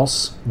anything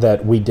else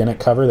that we didn't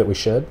cover that we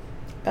should?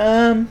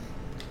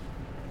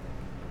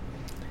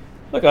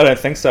 Look, I don't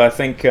think so. I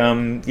think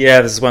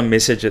this is one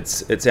message.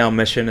 It's our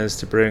mission is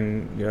to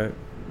bring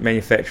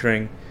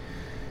manufacturing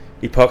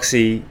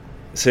epoxy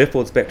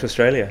surfboards back to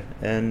Australia,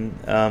 and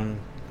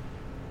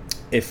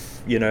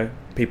if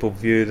people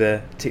view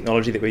the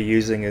technology that we're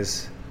using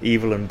as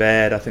evil and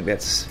bad, I think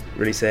that's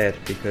really sad,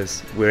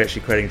 because we're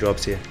actually creating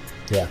jobs here.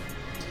 Yeah,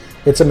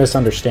 it's a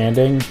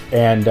misunderstanding,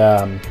 and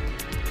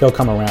he'll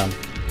come around.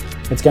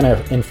 It's going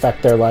to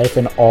infect their life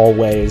in all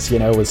ways,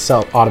 with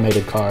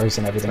self-automated cars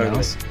and everything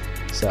else.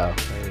 So,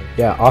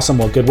 yeah, awesome.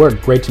 Well, good work.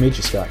 Great to meet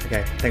you, Scott.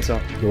 Okay, thanks all.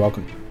 You're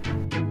welcome.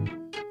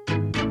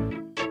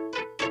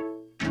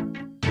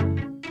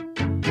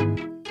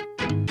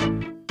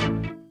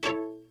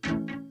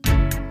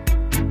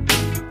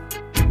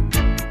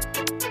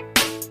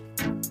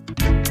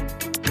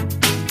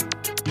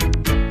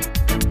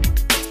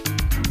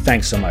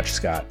 Thanks so much,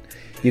 Scott.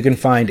 You can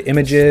find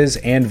images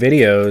and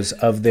videos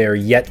of their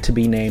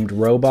yet-to-be-named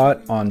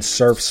robot on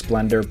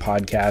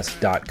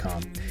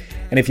surfsplendorpodcast.com.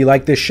 And if you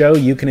like this show,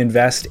 you can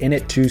invest in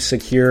it to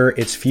secure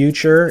its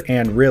future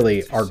and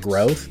really our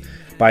growth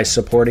by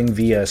supporting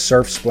via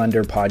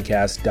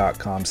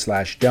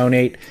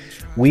surfsplendorpodcast.com/donate.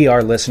 We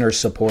are listener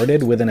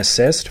supported with an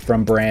assist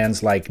from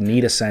brands like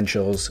Neat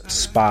Essentials,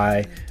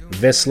 Spy,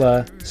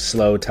 Vissla,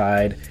 Slow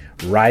Tide,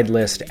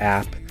 Ridelist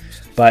app,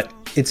 but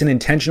it's an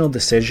intentional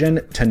decision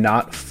to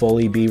not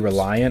fully be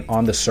reliant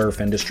on the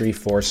surf industry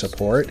for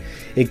support.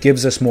 It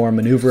gives us more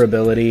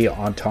maneuverability,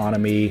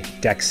 autonomy,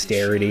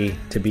 dexterity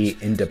to be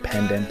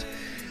independent.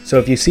 So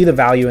if you see the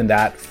value in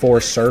that for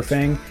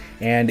surfing,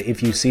 and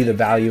if you see the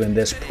value in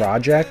this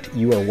project,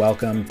 you are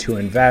welcome to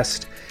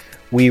invest.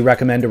 We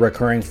recommend a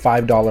recurring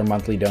 $5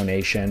 monthly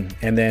donation.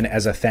 And then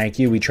as a thank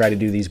you, we try to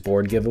do these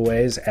board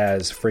giveaways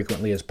as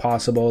frequently as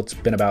possible. It's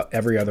been about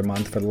every other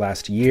month for the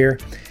last year.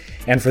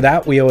 And for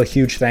that, we owe a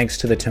huge thanks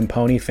to the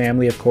Timponi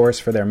family, of course,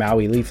 for their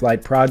Maui Leaf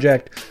Light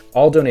project.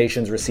 All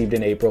donations received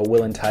in April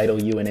will entitle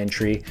you an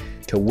entry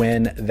to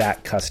win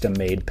that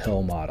custom-made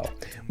pill model.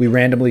 We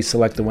randomly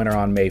select the winner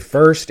on May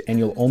 1st, and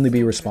you'll only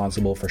be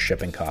responsible for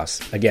shipping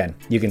costs. Again,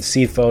 you can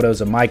see photos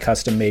of my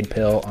custom-made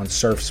pill on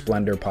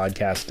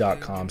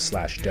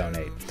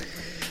surfsplendorpodcast.com/donate.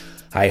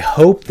 I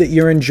hope that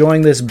you're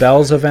enjoying this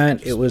Bells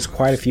event. It was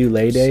quite a few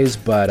lay days,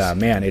 but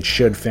man, it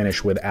should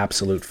finish with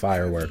absolute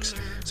fireworks.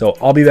 So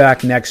I'll be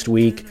back next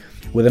week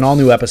with an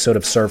all-new episode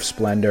of Surf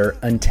Splendor.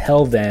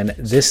 Until then,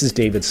 this is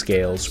David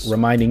Scales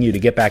reminding you to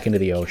get back into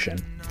the ocean,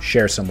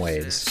 share some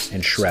waves,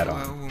 and shred on.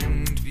 I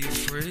won't be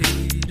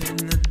afraid, and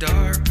the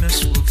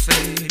darkness will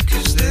fade,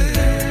 'cause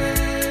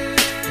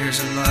there's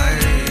a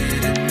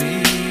light in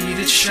me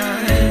that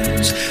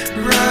shines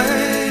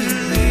brightly.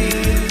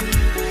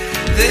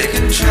 They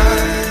can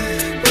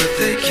try, but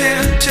they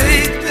can't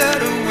take that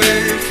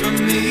away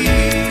from me.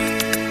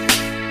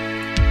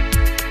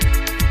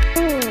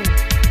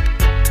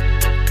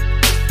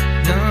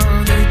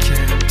 No, they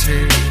can't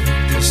take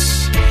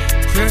this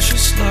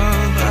precious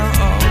love I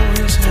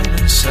always have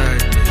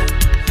inside me.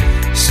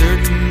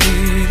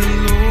 Certainly the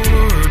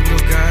Lord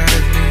will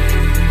guide me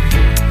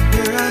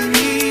where I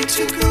need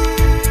to go.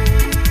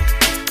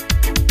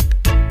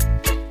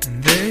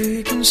 And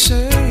they can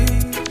say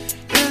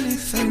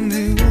anything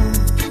they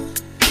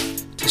want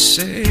to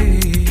say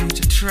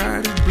to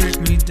try to break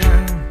me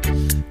down,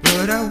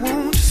 but I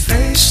won't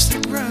face the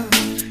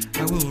ground.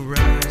 I will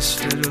rise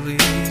steadily,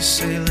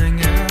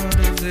 sailing out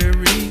of their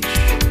reach.